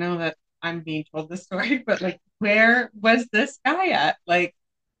mean, I know that I'm being told the story, but like, where was this guy at? Like,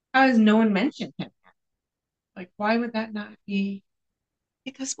 how has no one mentioned him? Like, why would that not be?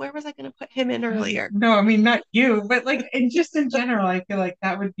 Because where was I going to put him in earlier? No, I mean, not you, but like, and just in general, I feel like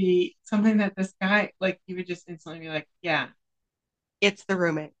that would be something that this guy, like, you would just instantly be like, yeah, It's the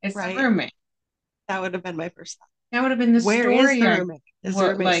roommate, it's the right? roommate. That would have been my first thought. That would have been the Where is story. the I roommate? Is the what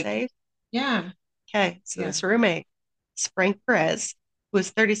roommate like, safe? yeah, Okay, so yeah. this roommate is Frank Perez, who was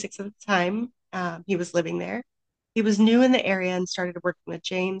 36 at the time. He was living there. He was new in the area and started working with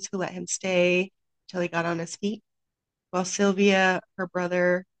James, who let him stay until he got on his feet. While Sylvia, her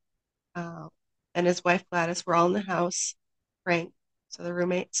brother, uh, and his wife Gladys were all in the house, Frank, so the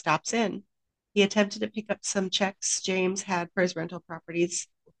roommate, stops in. He attempted to pick up some checks James had for his rental properties,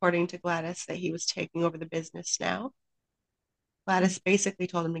 according to Gladys, that he was taking over the business now. Gladys basically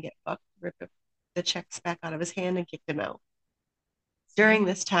told him to get fucked, ripped the checks back out of his hand, and kicked him out. During See,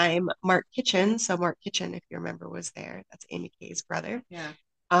 this time, Mark Kitchen, so Mark Kitchen, if you remember, was there. That's Amy Kay's brother. yeah.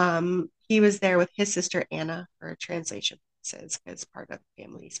 He was there with his sister Anna for translation purposes because part of the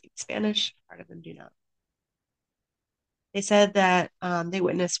family speaks Spanish, part of them do not. They said that they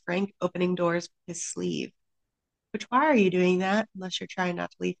witnessed Frank opening doors with his sleeve. Which, why are you doing that unless you're trying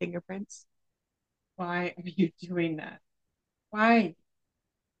not to leave fingerprints? Why are you doing that? Why?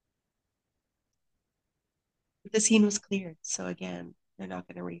 But the scene was cleared, so again, they're not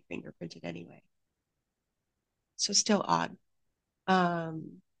going to re-fingerprint it anyway. So still odd.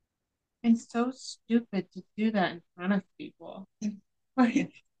 Um, And so stupid to do that in front of people.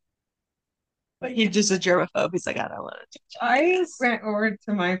 Like, he's just a germaphobe. He's like, I don't want to touch I went over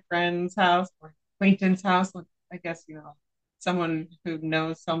to my friend's house or acquaintance house. I guess, someone who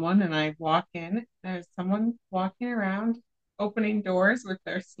knows someone, and I walk in. There's someone walking around, opening doors with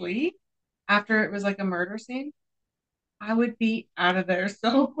their sleeve after it was like a murder scene. I would be out of there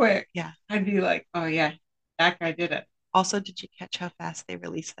so quick. Yeah. I'd be like, oh, yeah, that guy did it. Also, did you catch how fast they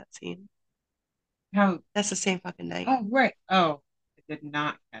released that scene? How, That's the same fucking night. oh, right. Oh, I did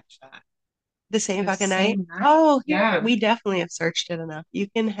not catch that. The same The fucking night. same night. Oh, here, Yeah, we definitely have searched it enough. You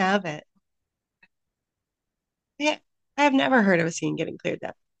can have it. Yeah, I have never heard of a scene getting cleared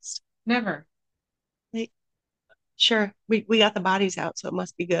that fast. never. Like, sure, we got the bodies out, so it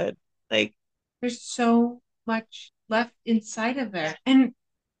must be good. Like, There's so much left inside of there. And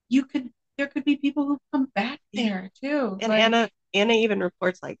there could be people who come back there too. and Like, Anna even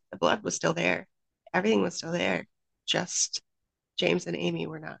reports like the blood was still there, everything was still there. Just James and Amy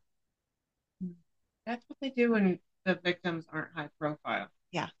were not. that's what they do when the victims aren't high profile.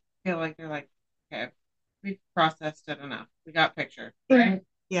 Yeah, I feel like they're like, okay, we processed it enough. We got picture, right?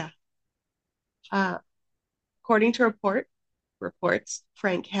 yeah. Uh, according to reports,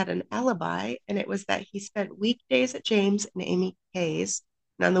 Frank had an alibi, and it was that he spent weekdays at James and Amy Kay's,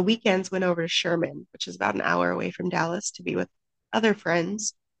 and on the weekends went over to Sherman, which is about an hour away from Dallas, to be with other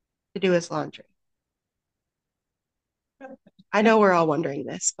friends to do his laundry. I know we're all wondering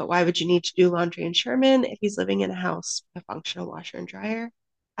this, but why would you need to do laundry in Sherman if he's living in a house with a functional washer and dryer?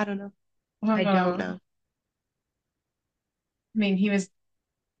 I don't know. I don't I know. mean, he was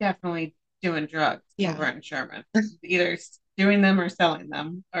definitely doing drugs over Yeah. in Sherman, either doing them or selling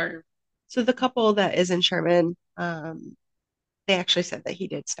them, or So the couple that is in Sherman, they actually said that he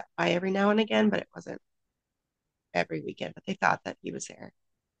did stop by every now and again, but it wasn't every weekend. But they thought that he was there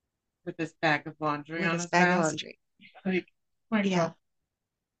with this bag of laundry with on his his bag of ass. laundry. Like, my Yeah. God.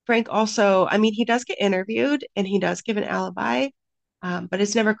 Frank also, I mean, he does get interviewed and he does give an alibi, but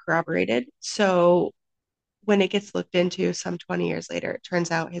it's never corroborated. So when it gets looked into some 20 years later, it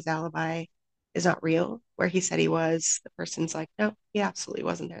turns out his alibi is not real. Where he said he was, the person's like, no, he absolutely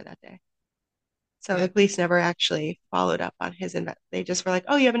wasn't there that day. So the police never actually followed up on his invest. They just were like,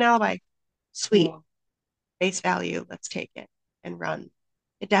 oh, you have an alibi. Sweet. Cool. Face value. Let's take it and run.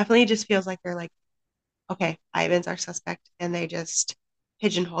 It definitely just feels like they're like, okay, Ivan's our suspect. And they just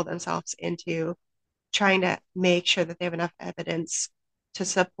pigeonhole themselves into trying to make sure that they have enough evidence to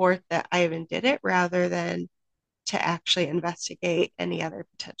support that Ivan did it rather than to actually investigate any other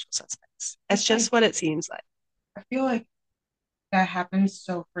potential suspects. That's just what it seems like. I feel like that happens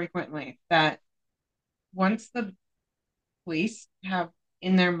so frequently that once the police have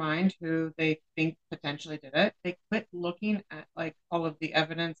in their mind who they think potentially did it, they quit looking at like all of the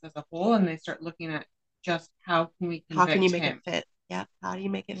evidence as a whole and they start looking at just how can we How can you convict make it him? fit? Yeah. How do you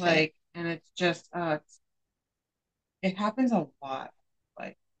make it fit? Like, and it's just it happens a lot.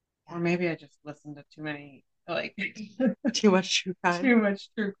 Like, or maybe I just listen to too many like Too much true crime. too much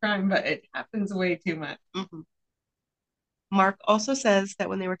true crime, but it happens way too much. Mm-hmm. Mark also says that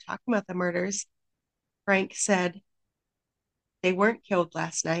when they were talking about the murders, Frank said they weren't killed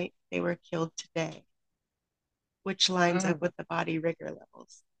last night, they were killed today, which lines up with the body rigor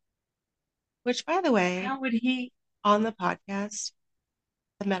levels. Which, by the way, How would he? on the podcast,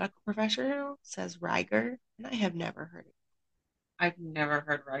 the medical professional says Riger, and I have never heard it. I've never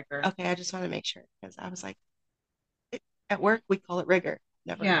heard Riker. Okay, I just want to make sure because I was like, at work we call it rigor.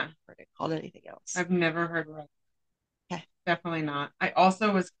 Never Yeah, heard it called anything else. I've never heard Riker. Okay. Definitely not. I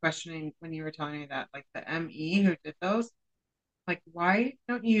also was questioning when you were telling me that, like the ME who did those, like why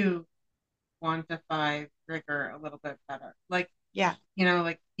don't you quantify rigor a little bit better? Like, Yeah,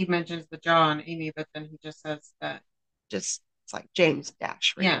 like he mentions the jaw on Amy, but then he just says that, just it's like James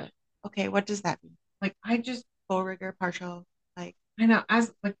dash rigor. yeah, Okay, what does that mean? like I just, Full rigor, partial, like I know,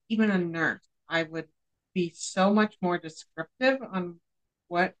 as like even a nurse, I would be so much more descriptive on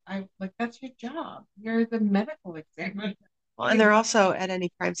what I like. That's your job. You're the medical examiner. well, and they're also at any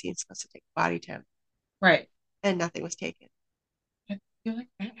crime scene supposed to take body temp, Right. and nothing was taken. I feel like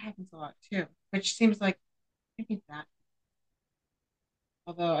that happens a lot too, which seems like maybe that.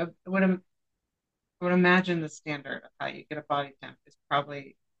 Although I would imagine the standard of how you get a body temp is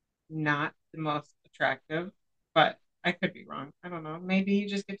probably not the most attractive, but I could be wrong. I don't know. Maybe you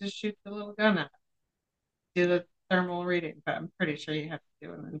just get to shoot the little gun at it, do the thermal reading, but I'm pretty sure you have to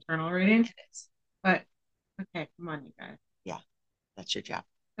do an internal reading. It is. But okay, come on, you guys. Yeah, that's your job.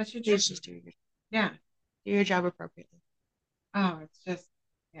 That's your job. Please just Yeah. do your job appropriately. Oh, it's just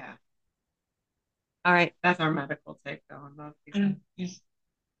yeah. All right. That's our medical take though on those people.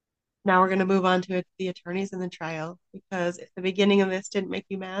 Now we're going to move on to the attorneys in the trial because if the beginning of this didn't make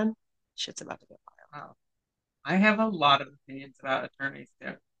you mad, shit's about to get wild. Wow. I have a lot of opinions about attorneys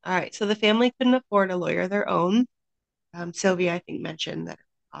too. All right. So the family couldn't afford a lawyer of their own. Sylvia, I think, mentioned that it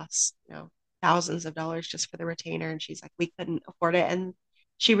costs, thousands of dollars just for the retainer. And she's like, we couldn't afford it. And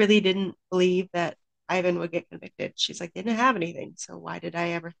she really didn't believe that Ivan would get convicted. She's like, they didn't have anything. So why did I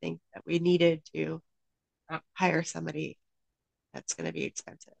ever think that we needed to Uh, hire somebody that's going to be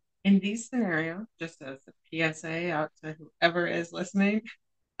expensive? In these scenarios, just as a PSA out to whoever is listening,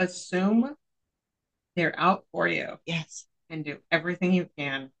 assume they're out for you Yes. and do everything you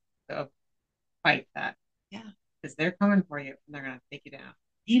can to fight that Yeah. because they're coming for you and they're going to take you down.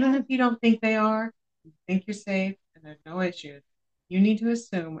 Even if you don't think they are, you think you're safe and there's no issues, you need to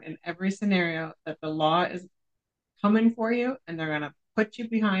assume in every scenario that the law is coming for you and they're going to put you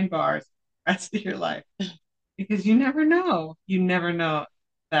behind bars the rest of your life because you never know. You never know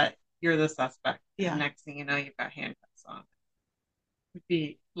that you're the suspect. Yeah. And next thing you know, you've got handcuffs on. It'd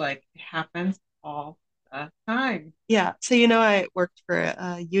be like it happens all the time. Yeah. So, I worked for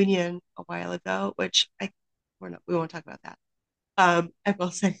a union a while ago, which we won't talk about that. I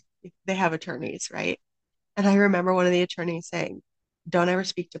will say they have attorneys, right? And I remember one of the attorneys saying, don't ever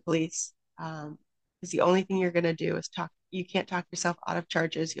speak to police. Because the only thing you're going to do is talk. You can't talk yourself out of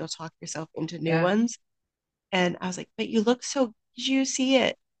charges. You'll talk yourself into new Yeah. ones. And I was like, but you look so, did you see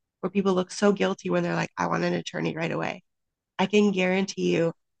it? Where people look so guilty when they're like, I want an attorney right away. I can guarantee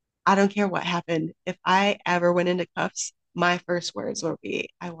you, I don't care what happened. If I ever went into cuffs, my first words would be,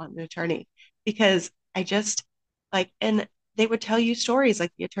 I want an attorney. Because I just and they would tell you stories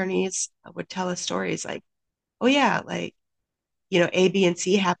like the attorneys would tell us stories like, oh, yeah, like, A, B, and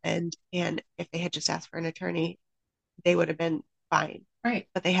C happened. And if they had just asked for an attorney, they would have been fine. Right.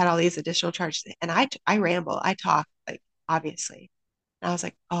 But they had all these additional charges. And I ramble, I talk, like, obviously. And I was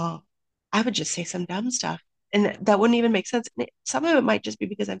like, oh, I would just say some dumb stuff. And that wouldn't even make sense. And some of it might just be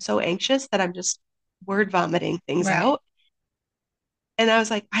because I'm so anxious that I'm just word vomiting things Right. out. And I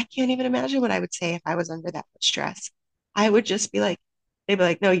was like, I can't even imagine what I would say if I was under that much stress. I would just be like, they'd be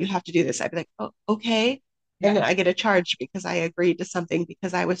like, no, you have to do this. I'd be like, oh, okay. And then Yeah. I get a charge because I agreed to something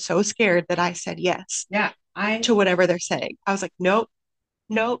because I was so scared that I said yes Yeah. I to whatever they're saying. I was like, nope,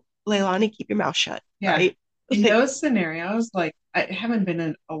 nope, Leilani, keep your mouth shut. Yeah. Right. In Like, those scenarios, like I haven't been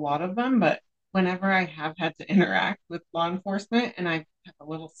in a lot of them, but whenever I have had to interact with law enforcement and I have a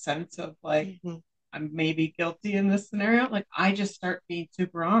little sense of like mhm. I'm maybe guilty in this scenario, like I just start being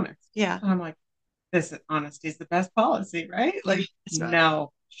super honest. Yeah. And I'm like, this honesty is the best policy, right? Like, It's not.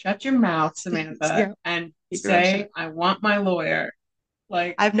 no, shut your mouth, Samantha, Yeah. and Keep your mouth say, shut. I want my lawyer.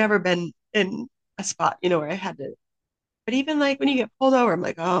 Like, I've never been in a spot, where I had to, but even like when you get pulled over, I'm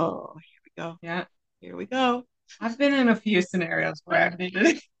like, oh, here we go. yeah, Here we go. I've been in a few scenarios where I've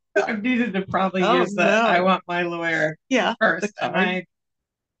needed to probably Oh use the I no. want my lawyer Yeah. The first, and card. I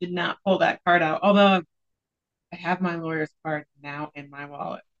did not pull that card out. Although I have my lawyer's card now in my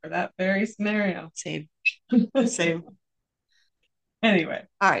wallet for that very scenario. Same. Same. Anyway,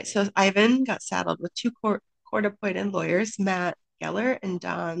 All right. So Ivan got saddled with two court appointed lawyers, Matt Geller and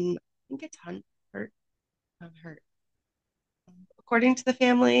Don, I think it's Hurt. Hurt. According to the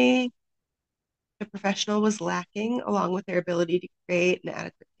family, the professional was lacking along with their ability to create an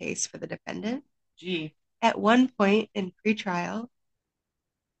adequate case for the defendant. gee, At one point in pretrial,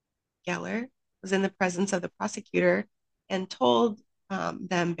 Geller was in the presence of the prosecutor and told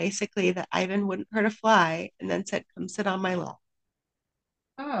them basically that Ivan wouldn't hurt a fly and then said, come sit on my lap.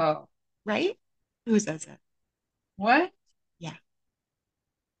 oh, Right? Who says that? what? Yeah.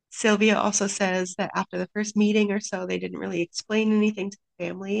 Sylvia also says that after the first meeting or so, they didn't really explain anything to the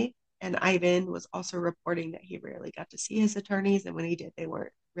family. And Ivan was also reporting that he rarely got to see his attorneys. And when he did, they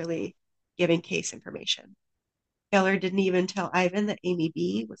weren't really giving case information. Geller didn't even tell Ivan that Amy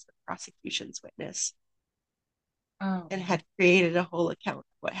B was the prosecution's witness Oh, and had created a whole account of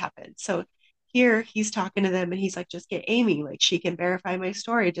what happened. So here he's talking to them and he's like, just get Amy. Like, she can verify my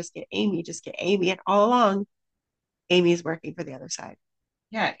story. Just get Amy. Just get Amy. And all along, Amy's working for the other side.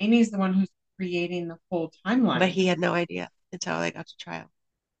 yeah, Amy's the one who's creating the whole But timeline. he had no idea until they got to trial.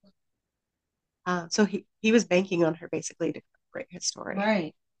 So he was banking on her basically to corroborate his story.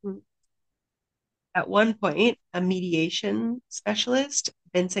 Right. At one point, a mediation specialist,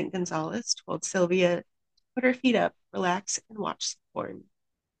 Vincent Gonzalez, told Sylvia to put her feet up, relax, and watch some porn.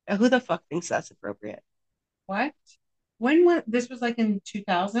 Now, who the fuck thinks that's appropriate? What? When was this was like in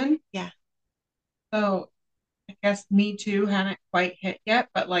 2000? Yeah, So I guess Me Too hadn't quite hit yet,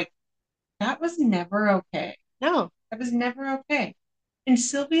 but like that was never okay. no, That was never okay. And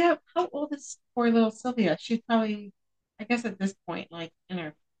Sylvia, how old is poor little Sylvia. She's probably, I guess at this point, like in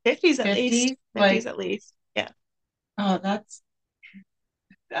her 50s at least. 50s. 50s Like, at least. Yeah. oh,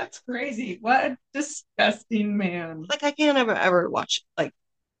 that's crazy. What a disgusting man. Like I can't ever watch like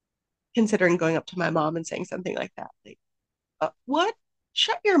considering going up to my mom and saying something like that. Like, what?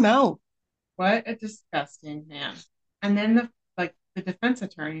 Shut your mouth. What a disgusting man. And then the defense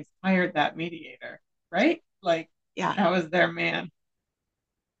attorneys hired that mediator, right? Like Yeah. that was their man.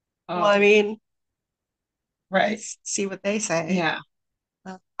 Well, I Oh, mean, right. let's see what they say. Yeah.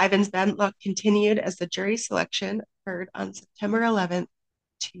 Ivan's bad luck continued as the jury selection occurred on September 11th,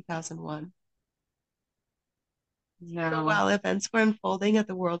 2001. So No. while events were unfolding at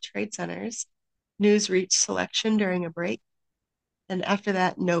the World Trade Centers, news reached selection during a break. And after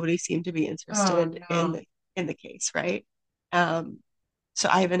that, nobody seemed to be Oh interested no. in the case, right? Um, so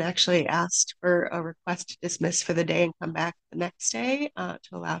Ivan actually asked for a request to dismiss for the day and come back the next day to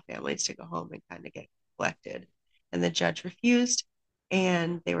allow families to go home and kind of get collected. And the judge refused,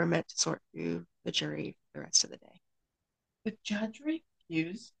 and they were meant to sort through the jury for the rest of the day. The judge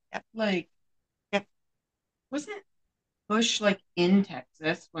refused. Yep. Like, Yep. wasn't Bush like in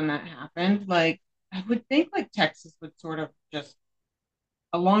Texas when that happened? Like, I would think like Texas would sort of just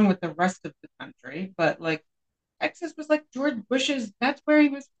along with the rest of the country, but like Texas was like George Bush's, that's where he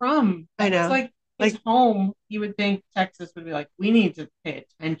was from. I That was know. like his Like, home. You would think Texas would be like, we need to pay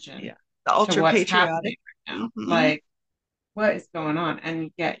attention yeah, the to ultra what's patriotic. happening right now. Mm-hmm. Like, what is going on?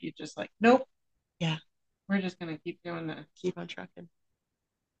 And yet you just like, nope, Yeah, we're just gonna keep doing this. keep on trucking.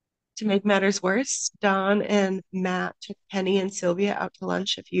 To make matters worse, Don and Matt took Penny and Sylvia out to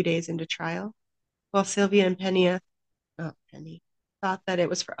lunch a few days into trial. While Sylvia and Penny thought that it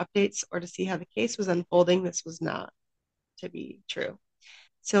was for updates or to see how the case was unfolding, this was not to be true.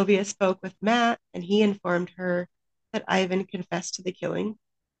 Sylvia spoke with Matt, and he informed her that Ivan confessed to the killing.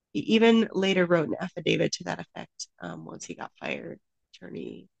 He even later wrote an affidavit to that effect once he got fired.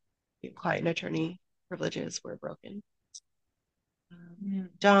 Attorney, client attorney privileges were broken. Mm.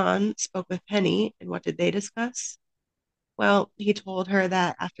 Don spoke with Penny, and what did they discuss? Well, he told her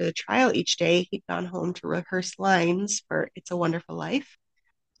that after the trial each day, he'd gone home to rehearse lines for It's a Wonderful Life,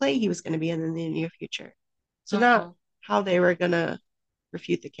 play he was going to be in the near future. So, not Oh, how they were going to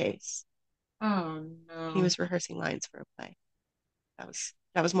refute the case. oh He no. was rehearsing lines for a play.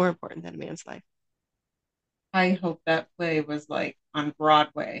 That was more important than a man's life. I hope that play was like on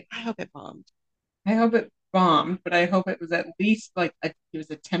Broadway. I hope it bombed. I hope it bombed, but I hope it was at least like he was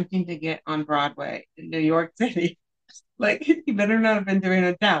attempting to get on Broadway in New York City. Like he better not have been doing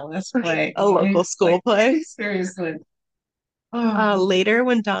a Dallas play. A local school Like play. seriously. Oh, Later,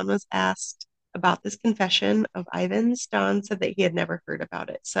 when Don was asked about this confession of Ivan's, Don said that he had never heard about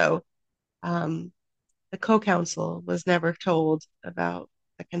it. So um, the co-counsel was never told about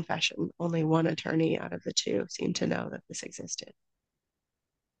the confession. Only one attorney out of the two seemed to know that this existed.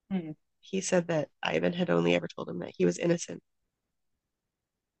 hmm. He said that Ivan had only ever told him that he was innocent,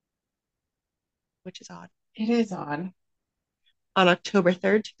 which is odd. It is odd. On October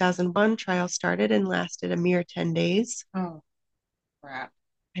 3rd, 2001, trial started and lasted a mere 10 days. Oh crap.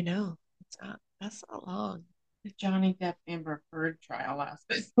 I know. That's not long. The Johnny Depp Amber Heard trial lasted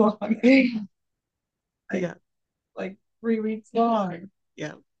this long. like, Yeah. like 3 weeks long.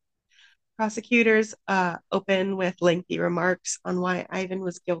 Yeah. Prosecutors open with lengthy remarks on why Ivan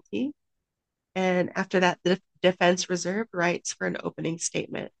was guilty. And after that, the defense reserved rights for an opening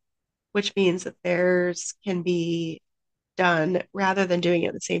statement, which means that theirs can be done rather than doing it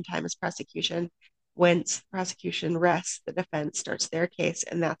at the same time as prosecution. Once prosecution rests, the defense starts their case,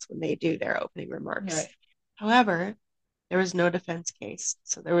 and that's when they do their opening remarks. Right. However, there was no defense case,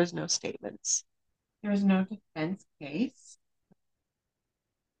 so there was no statements. There was no defense case.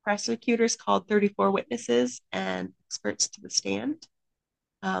 Prosecutors called 34 witnesses and experts to the stand.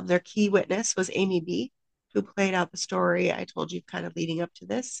 Their key witness was Amy B., who played out the story I told you kind of leading up to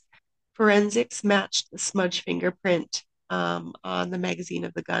this. Forensics matched the smudge fingerprint on the magazine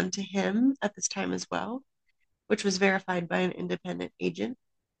of the gun to him at this time as well, which was verified by an independent agent.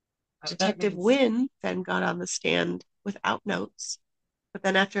 That Detective means Wynn then got on the stand without notes, but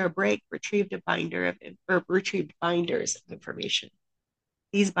then after a break retrieved binders of information.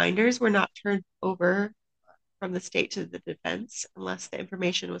 These binders were not turned over from the state to the defense unless the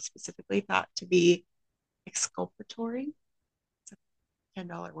information was specifically thought to be exculpatory. It's a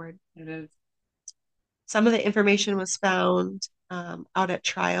 $10 word. it is. Some of the information was found out at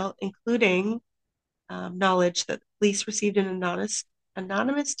trial, including knowledge that the police received an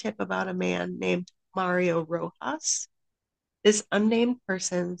anonymous tip about a man named Mario Rojas. This unnamed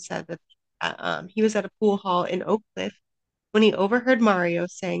person said that he was at a pool hall in Oak Cliff when he overheard Mario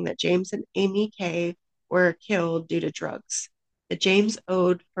saying that James and Amy Kay were killed due to drugs, that James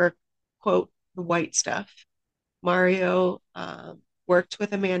owed for, quote, the white stuff. Mario worked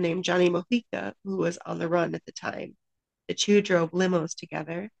with a man named Johnny Mojica, who was on the run at the time. The two drove limos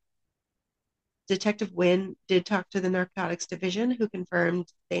together. Detective Wynn did talk to the narcotics division, who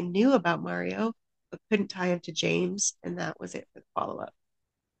confirmed they knew about Mario, but couldn't tie him to James, and that was it for the follow up.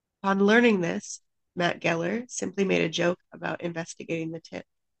 Upon learning this, Matt Geller simply made a joke about investigating the tip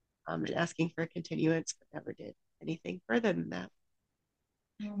and asking for a continuance, but never did anything further than that.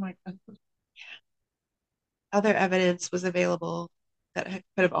 Oh my God. Other evidence was available that could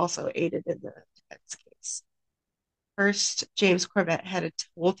have also aided in the defense case. First, James Corbett had a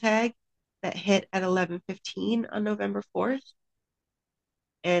toll tag that hit at 11:15 on November 4th.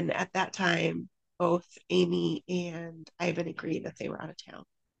 And at that time, both Amy and Ivan agreed that they were out of town.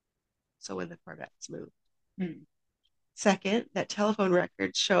 So when the Corvettes moved. Hmm. Second, that telephone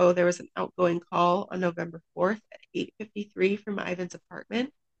records show there was an outgoing call on November 4th at 8:53 from Ivan's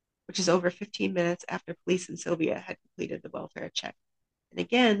apartment, which is over 15 minutes after police in Sylvia had completed the welfare check. And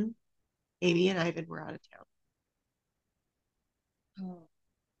again, Amy and Ivan were out of town. Oh.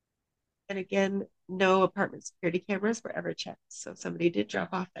 And again, no apartment security cameras were ever checked. So if somebody did drop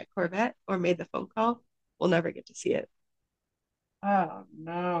off that Corvette or made the phone call, we'll never get to see it. Oh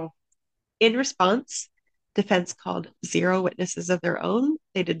no. In response, defense called zero witnesses of their own.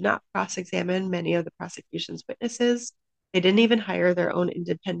 They did not cross examine many of the prosecution's witnesses. They didn't even hire their own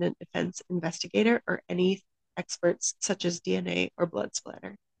independent defense investigator or any experts such as DNA or blood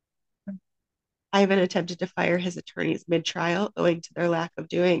splatter. Ivan attempted to fire his attorneys mid trial owing to their lack of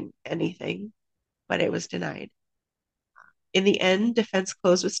doing anything, but it was denied. In the end, defense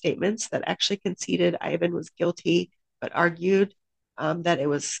closed with statements that actually conceded Ivan was guilty, but argued that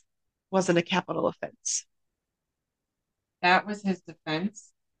wasn't a capital offense. That was his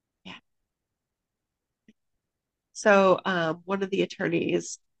defense. Yeah. So one of the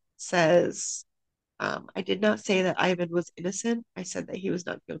attorneys says, I did not say that Ivan was innocent. I said that he was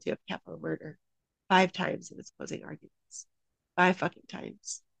not guilty of capital murder 5 times in his closing arguments. 5 fucking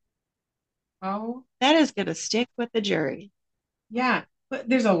times. Oh, That is going to stick with the jury. yeah. But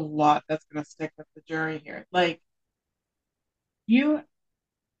there's a lot that's going to stick with the jury here. Like, you,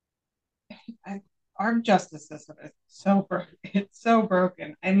 I, our justice system is so broken. It's so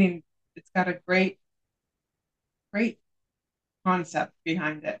broken. I mean, it's got a great concept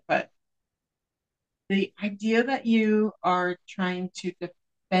behind it, but the idea that you are trying to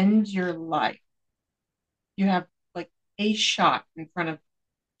defend your life, you have like a shot in front of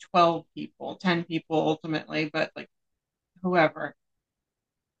 12 people, 10 people ultimately, but like whoever,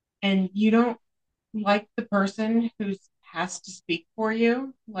 and you don't like the person who has to speak for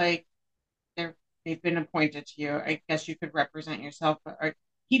you, like they've been appointed to you. I guess you could represent yourself, but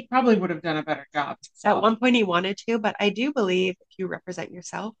he probably would have done a better job. At one point, he wanted to, but I do believe if you represent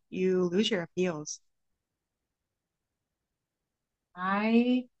yourself, you lose your appeals.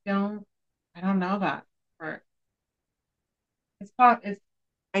 I don't, I don't know that. For it's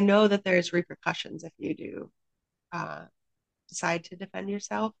I know that there's repercussions if you do uh, decide to defend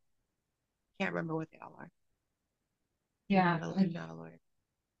yourself. Can't remember what they all are. yeah. I'm not a lawyer.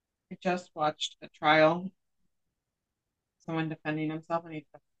 I just watched a trial, someone defending himself, and he did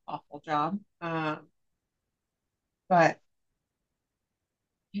an awful job. But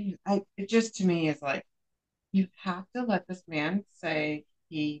it just to me is like you have to let this man say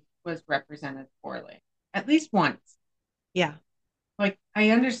he was represented poorly at least once. Yeah, Like I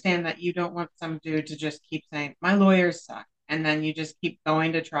understand that you don't want some dude to just keep saying my lawyers suck, and then you just keep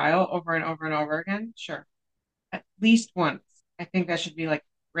going to trial over and over and over again. Sure, at least once. I think that should be like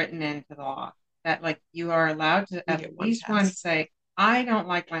written into the law that like you are allowed to you at get one least once pass. say I don't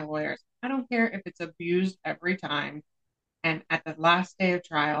like my lawyers. I don't care if it's abused every time. And at the last day of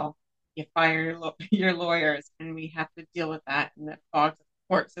trial, you fire your lawyers, and we have to deal with that, and that fogs the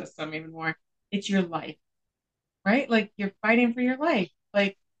court system even more. It's your life, right? Like you're fighting for your life.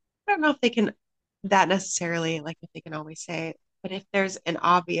 Like, I don't know if they can that necessarily, like if they can always say, but if there's an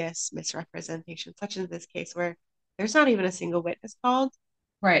obvious misrepresentation, such as this case where there's not even a single witness called,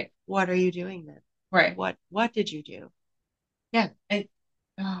 right, what are you doing then? right, What did you do? yeah.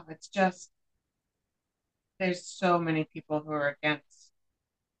 It's just there's so many people who are against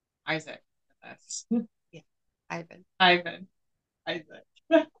Isaac. That's Yeah, Ivan. Ivan, Isaac.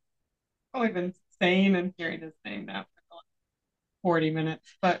 I've only been saying and hearing his name now for like 40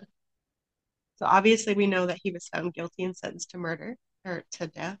 minutes, but So obviously we know that he was found guilty and sentenced to murder or to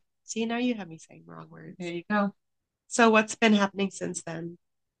death. See, now you have me saying the wrong there words. you go. So what's been happening since then?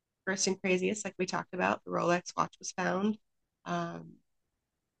 First and craziest, like we talked about, the Rolex watch was found. Um,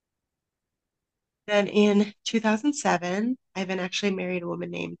 then in 2007, Ivan actually married a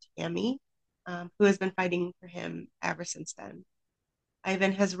woman named Tammy, who has been fighting for him ever since then.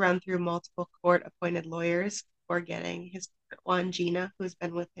 Ivan has run through multiple court appointed lawyers before getting his one, Gina, who's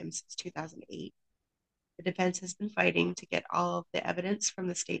been with him since 2008. The defense has been fighting to get all of the evidence from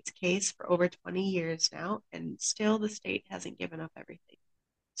the state's case for over 20 years now, and still the state hasn't given up everything.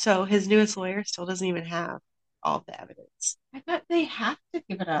 So his newest lawyer still doesn't even have all of the evidence. I bet they have to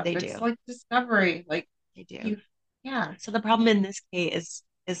give it up. They It's do. like discovery. Like They do. you, yeah. So the problem in this case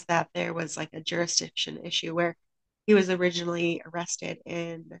is that there was like a jurisdiction issue where he was originally arrested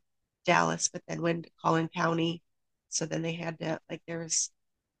in Dallas, but then went to Collin County. So then they had to like there was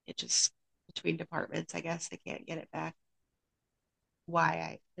it just between departments, I guess they can't get it back.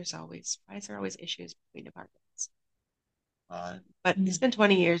 Why is there always issues between departments? But it's been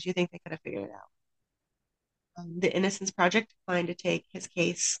 20 years. You think they could have figured it out? The Innocence Project declined to take his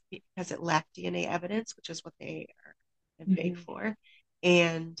case because it lacked DNA evidence, which is what they are big for,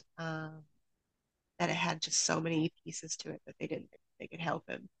 and that it had just so many pieces to it that they didn't think they could help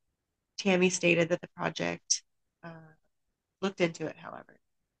him. Tammy stated that the project looked into it, however.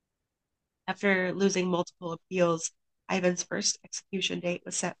 After losing multiple appeals, Ivan's first execution date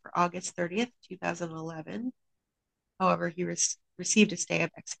was set for August 30th, 2011. However, he received a stay of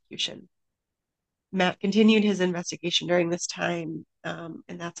execution. Matt continued his investigation during this time, and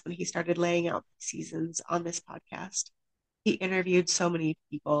that's when he started laying out seasons on this podcast. He interviewed so many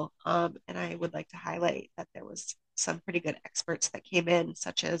people, and I would like to highlight that there was some pretty good experts that came in,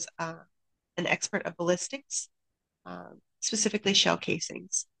 such as an expert of ballistics, specifically shell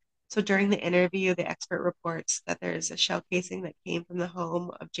casings. So during the interview, the expert reports that there is a shell casing that came from the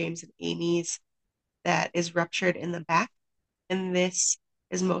home of James and Amy's that is ruptured in the back, and this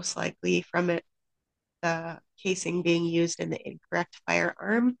is most likely from the casing being used in the incorrect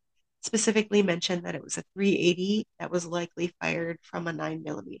firearm. Specifically mentioned that it was a 380 that was likely fired from a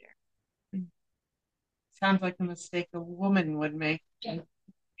 9mm. Sounds like a mistake a woman would make.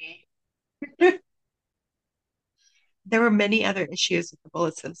 There were many other issues with the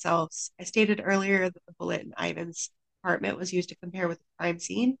bullets themselves. I stated earlier that the bullet in Ivan's apartment was used to compare with the crime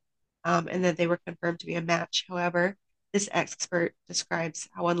scene, and that they were confirmed to be a match. However, this expert describes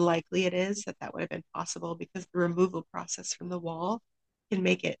how unlikely it is that that would have been possible because the removal process from the wall can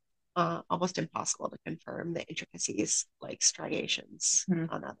make it almost impossible to confirm the intricacies like striations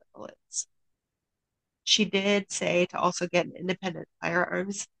on other bullets. She did say to also get an independent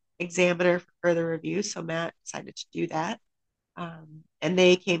firearms examiner for further review, so Matt decided to do that. And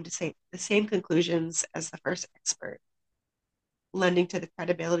they came to say the same conclusions as the first expert, lending to the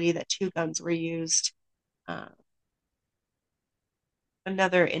credibility that two guns were used. Uh,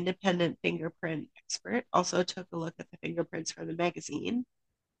 Another independent fingerprint expert also took a look at the fingerprints from the magazine.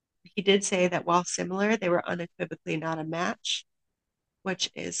 He did say that while similar, they were unequivocally not a match,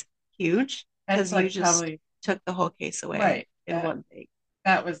 which is huge because Like you just probably took the whole case away right in one thing.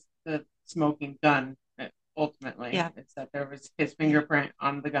 That was the smoking gun. Ultimately, yeah, it's that there was his fingerprint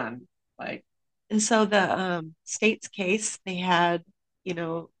on the gun. Like, and so the state's case, they had,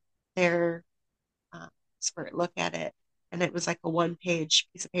 their expert look at it, and it was like a one-page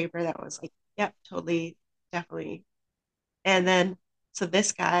piece of paper that was like, yep, totally, definitely. And then so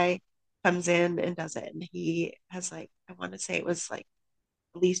this guy comes in and does it, and he has like, I want to say it was like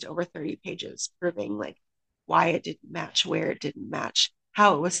at least over 30 pages proving like why it didn't match, where it didn't match,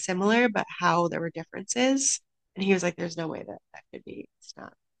 how it was similar, but how there were differences. And he was like, there's no way that that could be. It's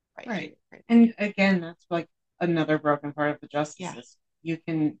not right. Right. And again, that's like another broken part of the justice Yeah. system. You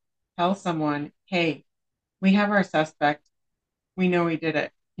can tell someone, hey, we have our suspect. We know he did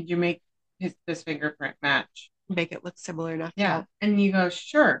it. Could you make this fingerprint match? Make it look similar enough. Yeah. And you go,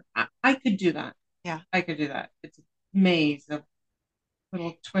 sure, I could do that. Yeah. I could do that. It's a maze of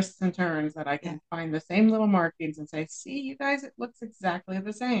little twists and turns that I can find the same little markings and say, see, you guys, it looks exactly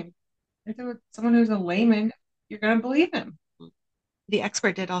the same. And to someone who's a layman, you're going to believe him. The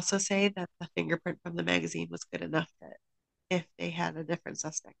expert did also say that the fingerprint from the magazine was good enough that if they had a different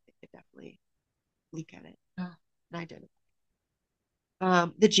suspect, they could definitely look at it and identify.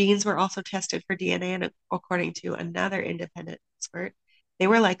 The genes were also tested for DNA, and according to another independent expert, they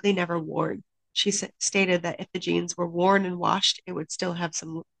were likely never worn. She stated that if the jeans were worn and washed, it would still have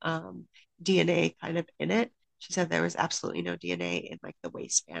some DNA kind of in it. She said there was absolutely no DNA in like the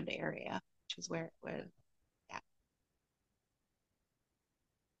waistband area, which is where it was. Yeah.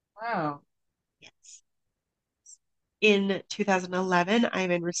 Wow. Yes. In 2011,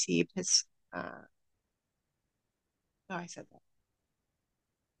 Ivan received his. Oh, I said that.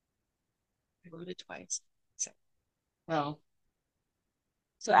 I wrote it twice. So, well,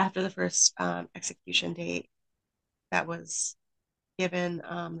 So after the first execution date that was given,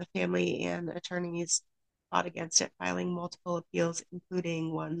 the family and attorneys fought against it, filing multiple appeals,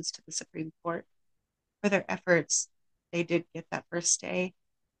 including ones to the Supreme Court. For their efforts, they did get that first stay.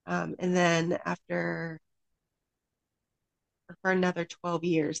 And then after, for another 12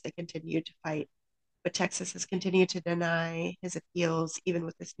 years, they continued to fight. But Texas has continued to deny his appeals, even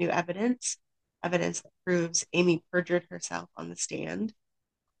with this new evidence, evidence that proves Amy perjured herself on the stand.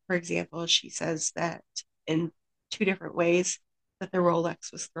 For example, she says that in two different ways that the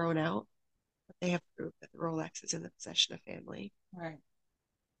Rolex was thrown out, but they have proof that the Rolex is in the possession of family. Right.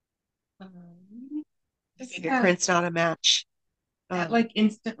 The Just fingerprints not a match. that like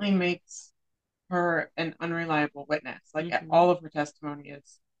instantly makes her an unreliable witness. Like Mhm. all of her testimony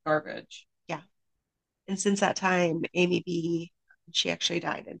is garbage. Yeah. And since that time, Amy B, she actually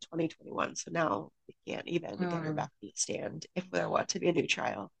died in 2021. So now we can't even get her back on the stand if there were to be a new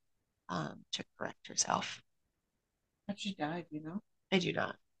trial to correct herself. But she died, you know? I do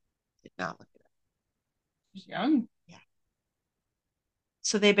not, did not look it up. She's young. Yeah.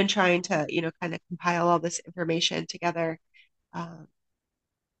 So they've been trying to, kind of compile all this information together um,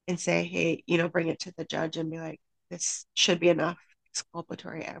 and say, hey, bring it to the judge and be like, this should be enough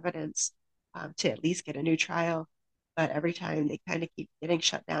exculpatory evidence to at least get a new trial. But every time they kind of keep getting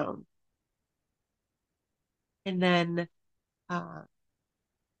shut down. And then, uh,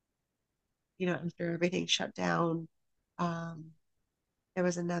 after everything shut down, um, there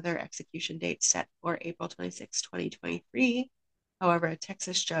was another execution date set for April 26, 2023. However, a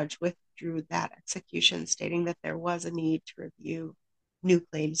Texas judge withdrew that execution, stating that there was a need to review new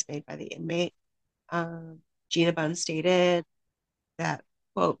claims made by the inmate. Um, Gina Bunn stated that,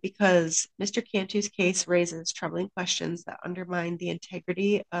 quote, because Mr. Cantu's case raises troubling questions that undermine the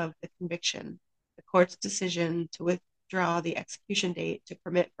integrity of the conviction, the court's decision to withdraw the execution date to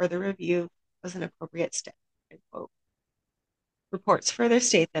permit further review was an appropriate step, end quote. Reports further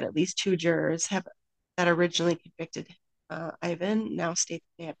state that at least two jurors have that originally convicted Ivan now state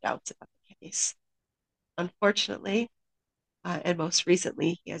that they have doubts about the case. Unfortunately, and most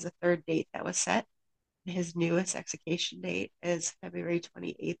recently, he has a third date that was set. His newest execution date is February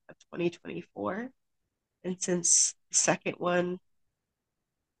 28th of 2024. And since the second one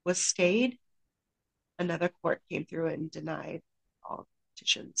was stayed, another court came through and denied all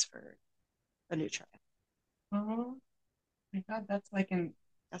petitions for a new trial. Oh my God, that's like in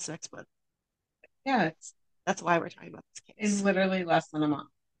That's next month. yeah, That's why we're talking about this it's case. literally less than a month.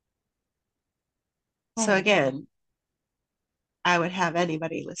 So Oh, again, I would have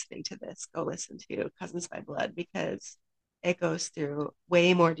anybody listening to this go listen to Cousins by Blood because it goes through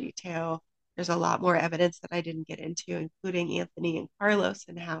way more detail. There's a lot more evidence that I didn't get into, including Anthony and Carlos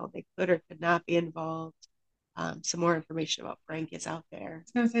and how they could or could not be involved. Some more information about Frank is out there. I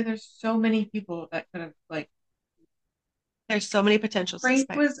was gonna say there's so many people that could have like There's so many potential Frank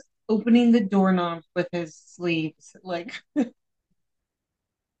suspects. was opening the doorknobs with his sleeves. Like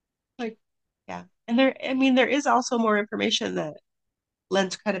Yeah. And there is also more information that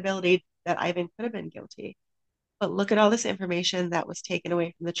lends credibility that Ivan could have been guilty. But look at all this information that was taken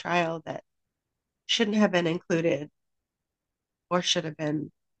away from the trial that shouldn't have been included or should have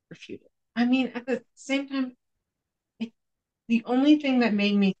been refuted. I mean, at the same time, it, the only thing that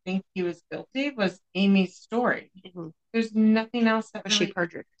made me think he was guilty was Amy's story. Mm-hmm. There's nothing else that But she really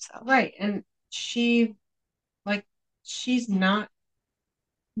perjured herself. right, and she like she's not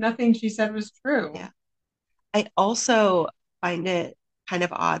nothing she said was true. Yeah. I also find it kind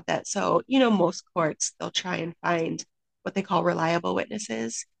of odd that, so, most courts, they'll try and find what they call reliable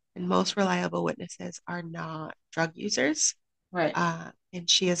witnesses, and most reliable witnesses are not drug users. Right, And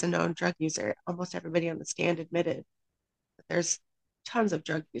she is a known drug user. Almost everybody on the stand admitted that there's tons of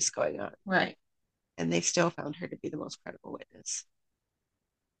drug use going on, right. and they still found her to be the most credible witness.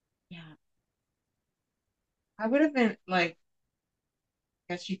 Yeah. I would have been like,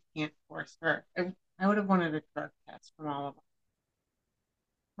 I guess you can't force her. I would have wanted a drug test from all of them.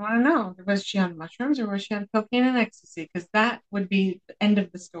 I want to know, was she on mushrooms or was she on cocaine and ecstasy? Because that would be the end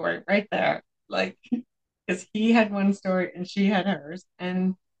of the story right there. Like, because he had one story and she had hers,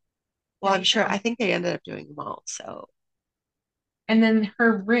 and Well, there I'm you sure, go. I think they ended up doing them all. So, And then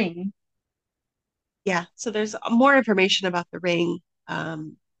her ring, yeah. So there's more information about the ring.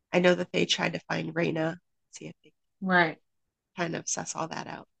 Um, I know that they tried to find Raina, see if they right? kind of suss all that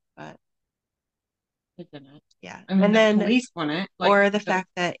out. But It didn't. yeah. I mean, And the then, police want it, like or the the fact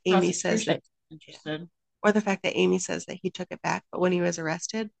that Amy says that, prosecution's yeah, interested. or the fact that Amy says that he took it back, but when he was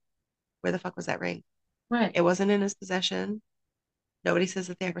arrested, where the fuck was that ring? Right. It wasn't in his possession. Nobody says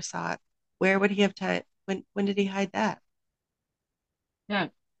that they ever saw it. Where would he have time? When did he hide that? Yeah.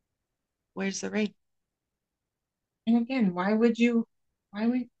 Where's the ring? And again, why would,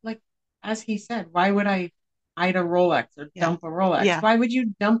 like, as he said, why would I hide a Rolex or Yeah. dump a Rolex? Yeah. Why would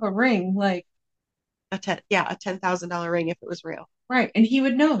you dump a ring? Like, A $10,000 ring if it was real. right. And he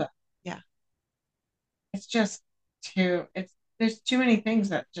would know that. Yeah. It's just there's too many things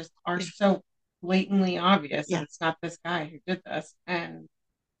that just are Yeah. so blatantly obvious that Yeah. it's not this guy who did this. And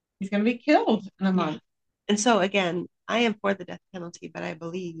he's going to be killed in a Yeah. month. And so again, I am for the death penalty, but I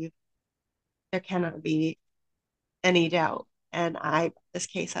believe there cannot be any doubt. And I brought this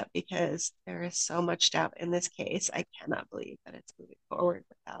case up because there is so much doubt in this case. I cannot believe that it's moving forward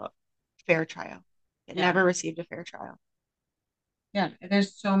without fair trial. It Yeah. never received a fair trial. Yeah.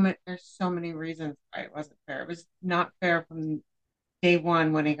 There's so many reasons why it wasn't fair. It was not fair from day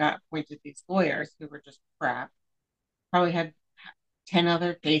one when he got appointed these lawyers who were just crap. Probably had 10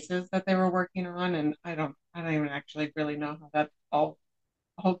 other cases that they were working on. And I don't even actually really know how that all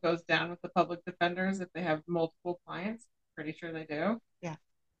goes down with the public defenders if they have multiple clients. Pretty sure they do. Yeah.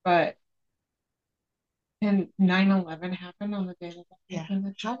 But and 9/11 happened on the day that Yeah.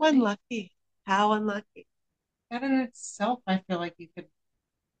 happened. How unlucky. How unlucky. That in itself, I feel like you could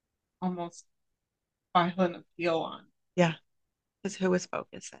almost file an appeal on. Yeah. Because who was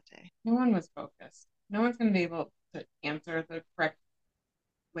focused that day? No one was focused. No one's going to be able to answer the correct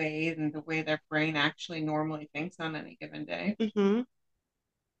way and the way their brain actually normally thinks on any given day. Mm-hmm.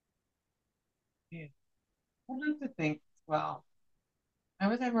 Yeah. I like to think as well. I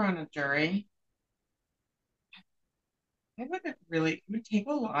was ever on a jury. It would take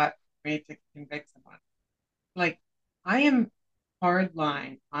a lot for me to convict someone. Like, I am hard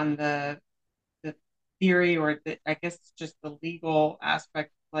line on the theory or I guess it's just the legal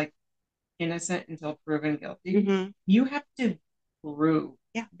aspect, like innocent until proven guilty. Mm-hmm. You have to prove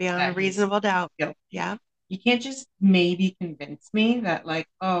Yeah. Beyond a that he's reasonable doubt. guilty. Yeah. You can't just maybe convince me that, like,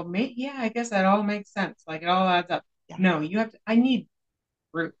 oh, yeah, I guess that all makes sense. Like, it all adds up. Yeah. No, I need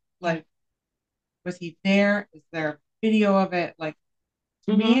proof. Yeah. Like, was he there? Is there a video of it? Like,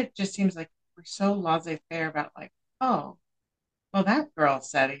 to Mm-hmm. me, it just seems like we're so laissez-faire about, like, oh, well, that girl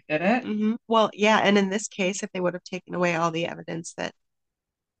said he did it. Mm-hmm. Well, yeah. And in this case, if they would have taken away all the evidence that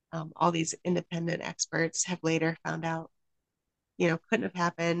all these independent experts have later found out, couldn't have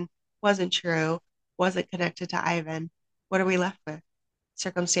happened, wasn't true, wasn't connected to Ivan, what are we left with?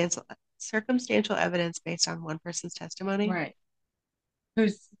 Circumstantial evidence based on one person's testimony. Right.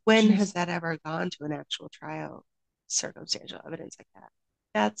 Who's When has just, that ever gone to an actual trial? Circumstantial evidence like that.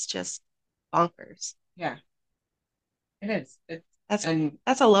 That's just bonkers. yeah, it is. It's, That's and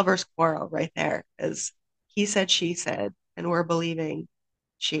that's a lover's quarrel right there. Is he said, she said, and we're believing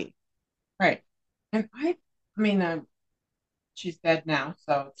she. right. And I mean, she's dead now,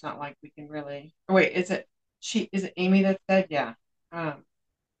 so it's not like we can really. Oh, wait, is it Amy that's dead? Yeah. Um,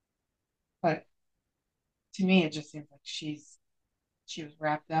 but to me, it just seems like she was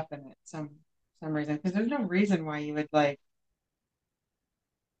wrapped up in it some reason because there's no reason why you would, like,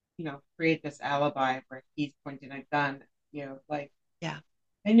 create this alibi where he's pointing a gun. Like, Yeah.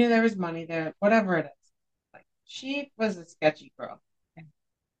 they knew there was money there, whatever it is. Like, she was a sketchy girl.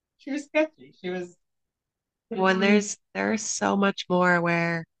 She was sketchy. She was When there's so much more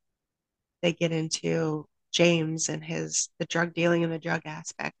where they get into James and the drug dealing and the drug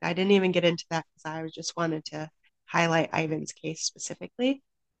aspect. I didn't even get into that because I was just wanted to highlight Ivan's case specifically,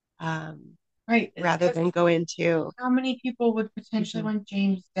 right. It's rather just than go into. how many people would potentially Mhm. want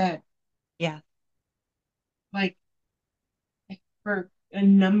James dead? Yeah. Like, for a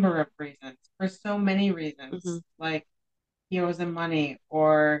number of reasons, for so many reasons. Hmm. Like, he owes him money,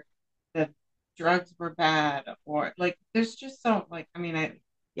 or the drugs were bad, or, like, there's just so, like, I mean,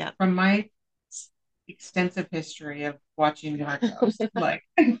 Yeah. from my extensive history of watching Narcos, like,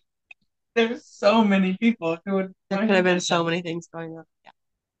 there's so many people who would There want could have him been dead. so many things going on. Yeah.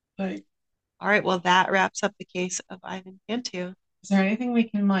 Like, All right. Well, that wraps up the case of Ivan Cantu. is there anything we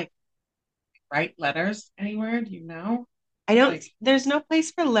can, like, write letters anywhere? Do you know? I don't, Like, there's no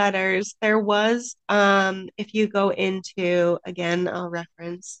place for letters. There was, if you go into, again, I'll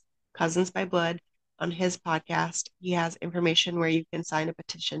reference Cousins by Blood on his podcast. He has information where you can sign a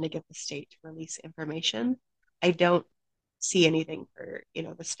petition to get the state to release information. I don't see anything for,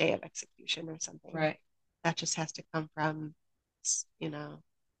 the stay of execution or something. right, That just has to come from, you know,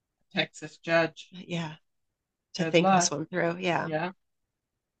 Texas judge. yeah, to Good think this luck. one through. Yeah. Yeah.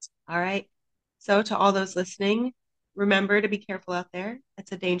 All right. So to all those listening, remember to be careful out there.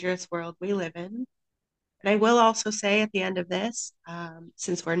 It's a dangerous world we live in. And I will also say at the end of this,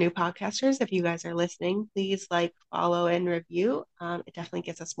 since we're new podcasters, if you guys are listening, please like, follow, and review. It definitely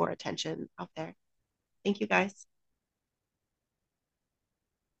gets us more attention out there. Thank you guys.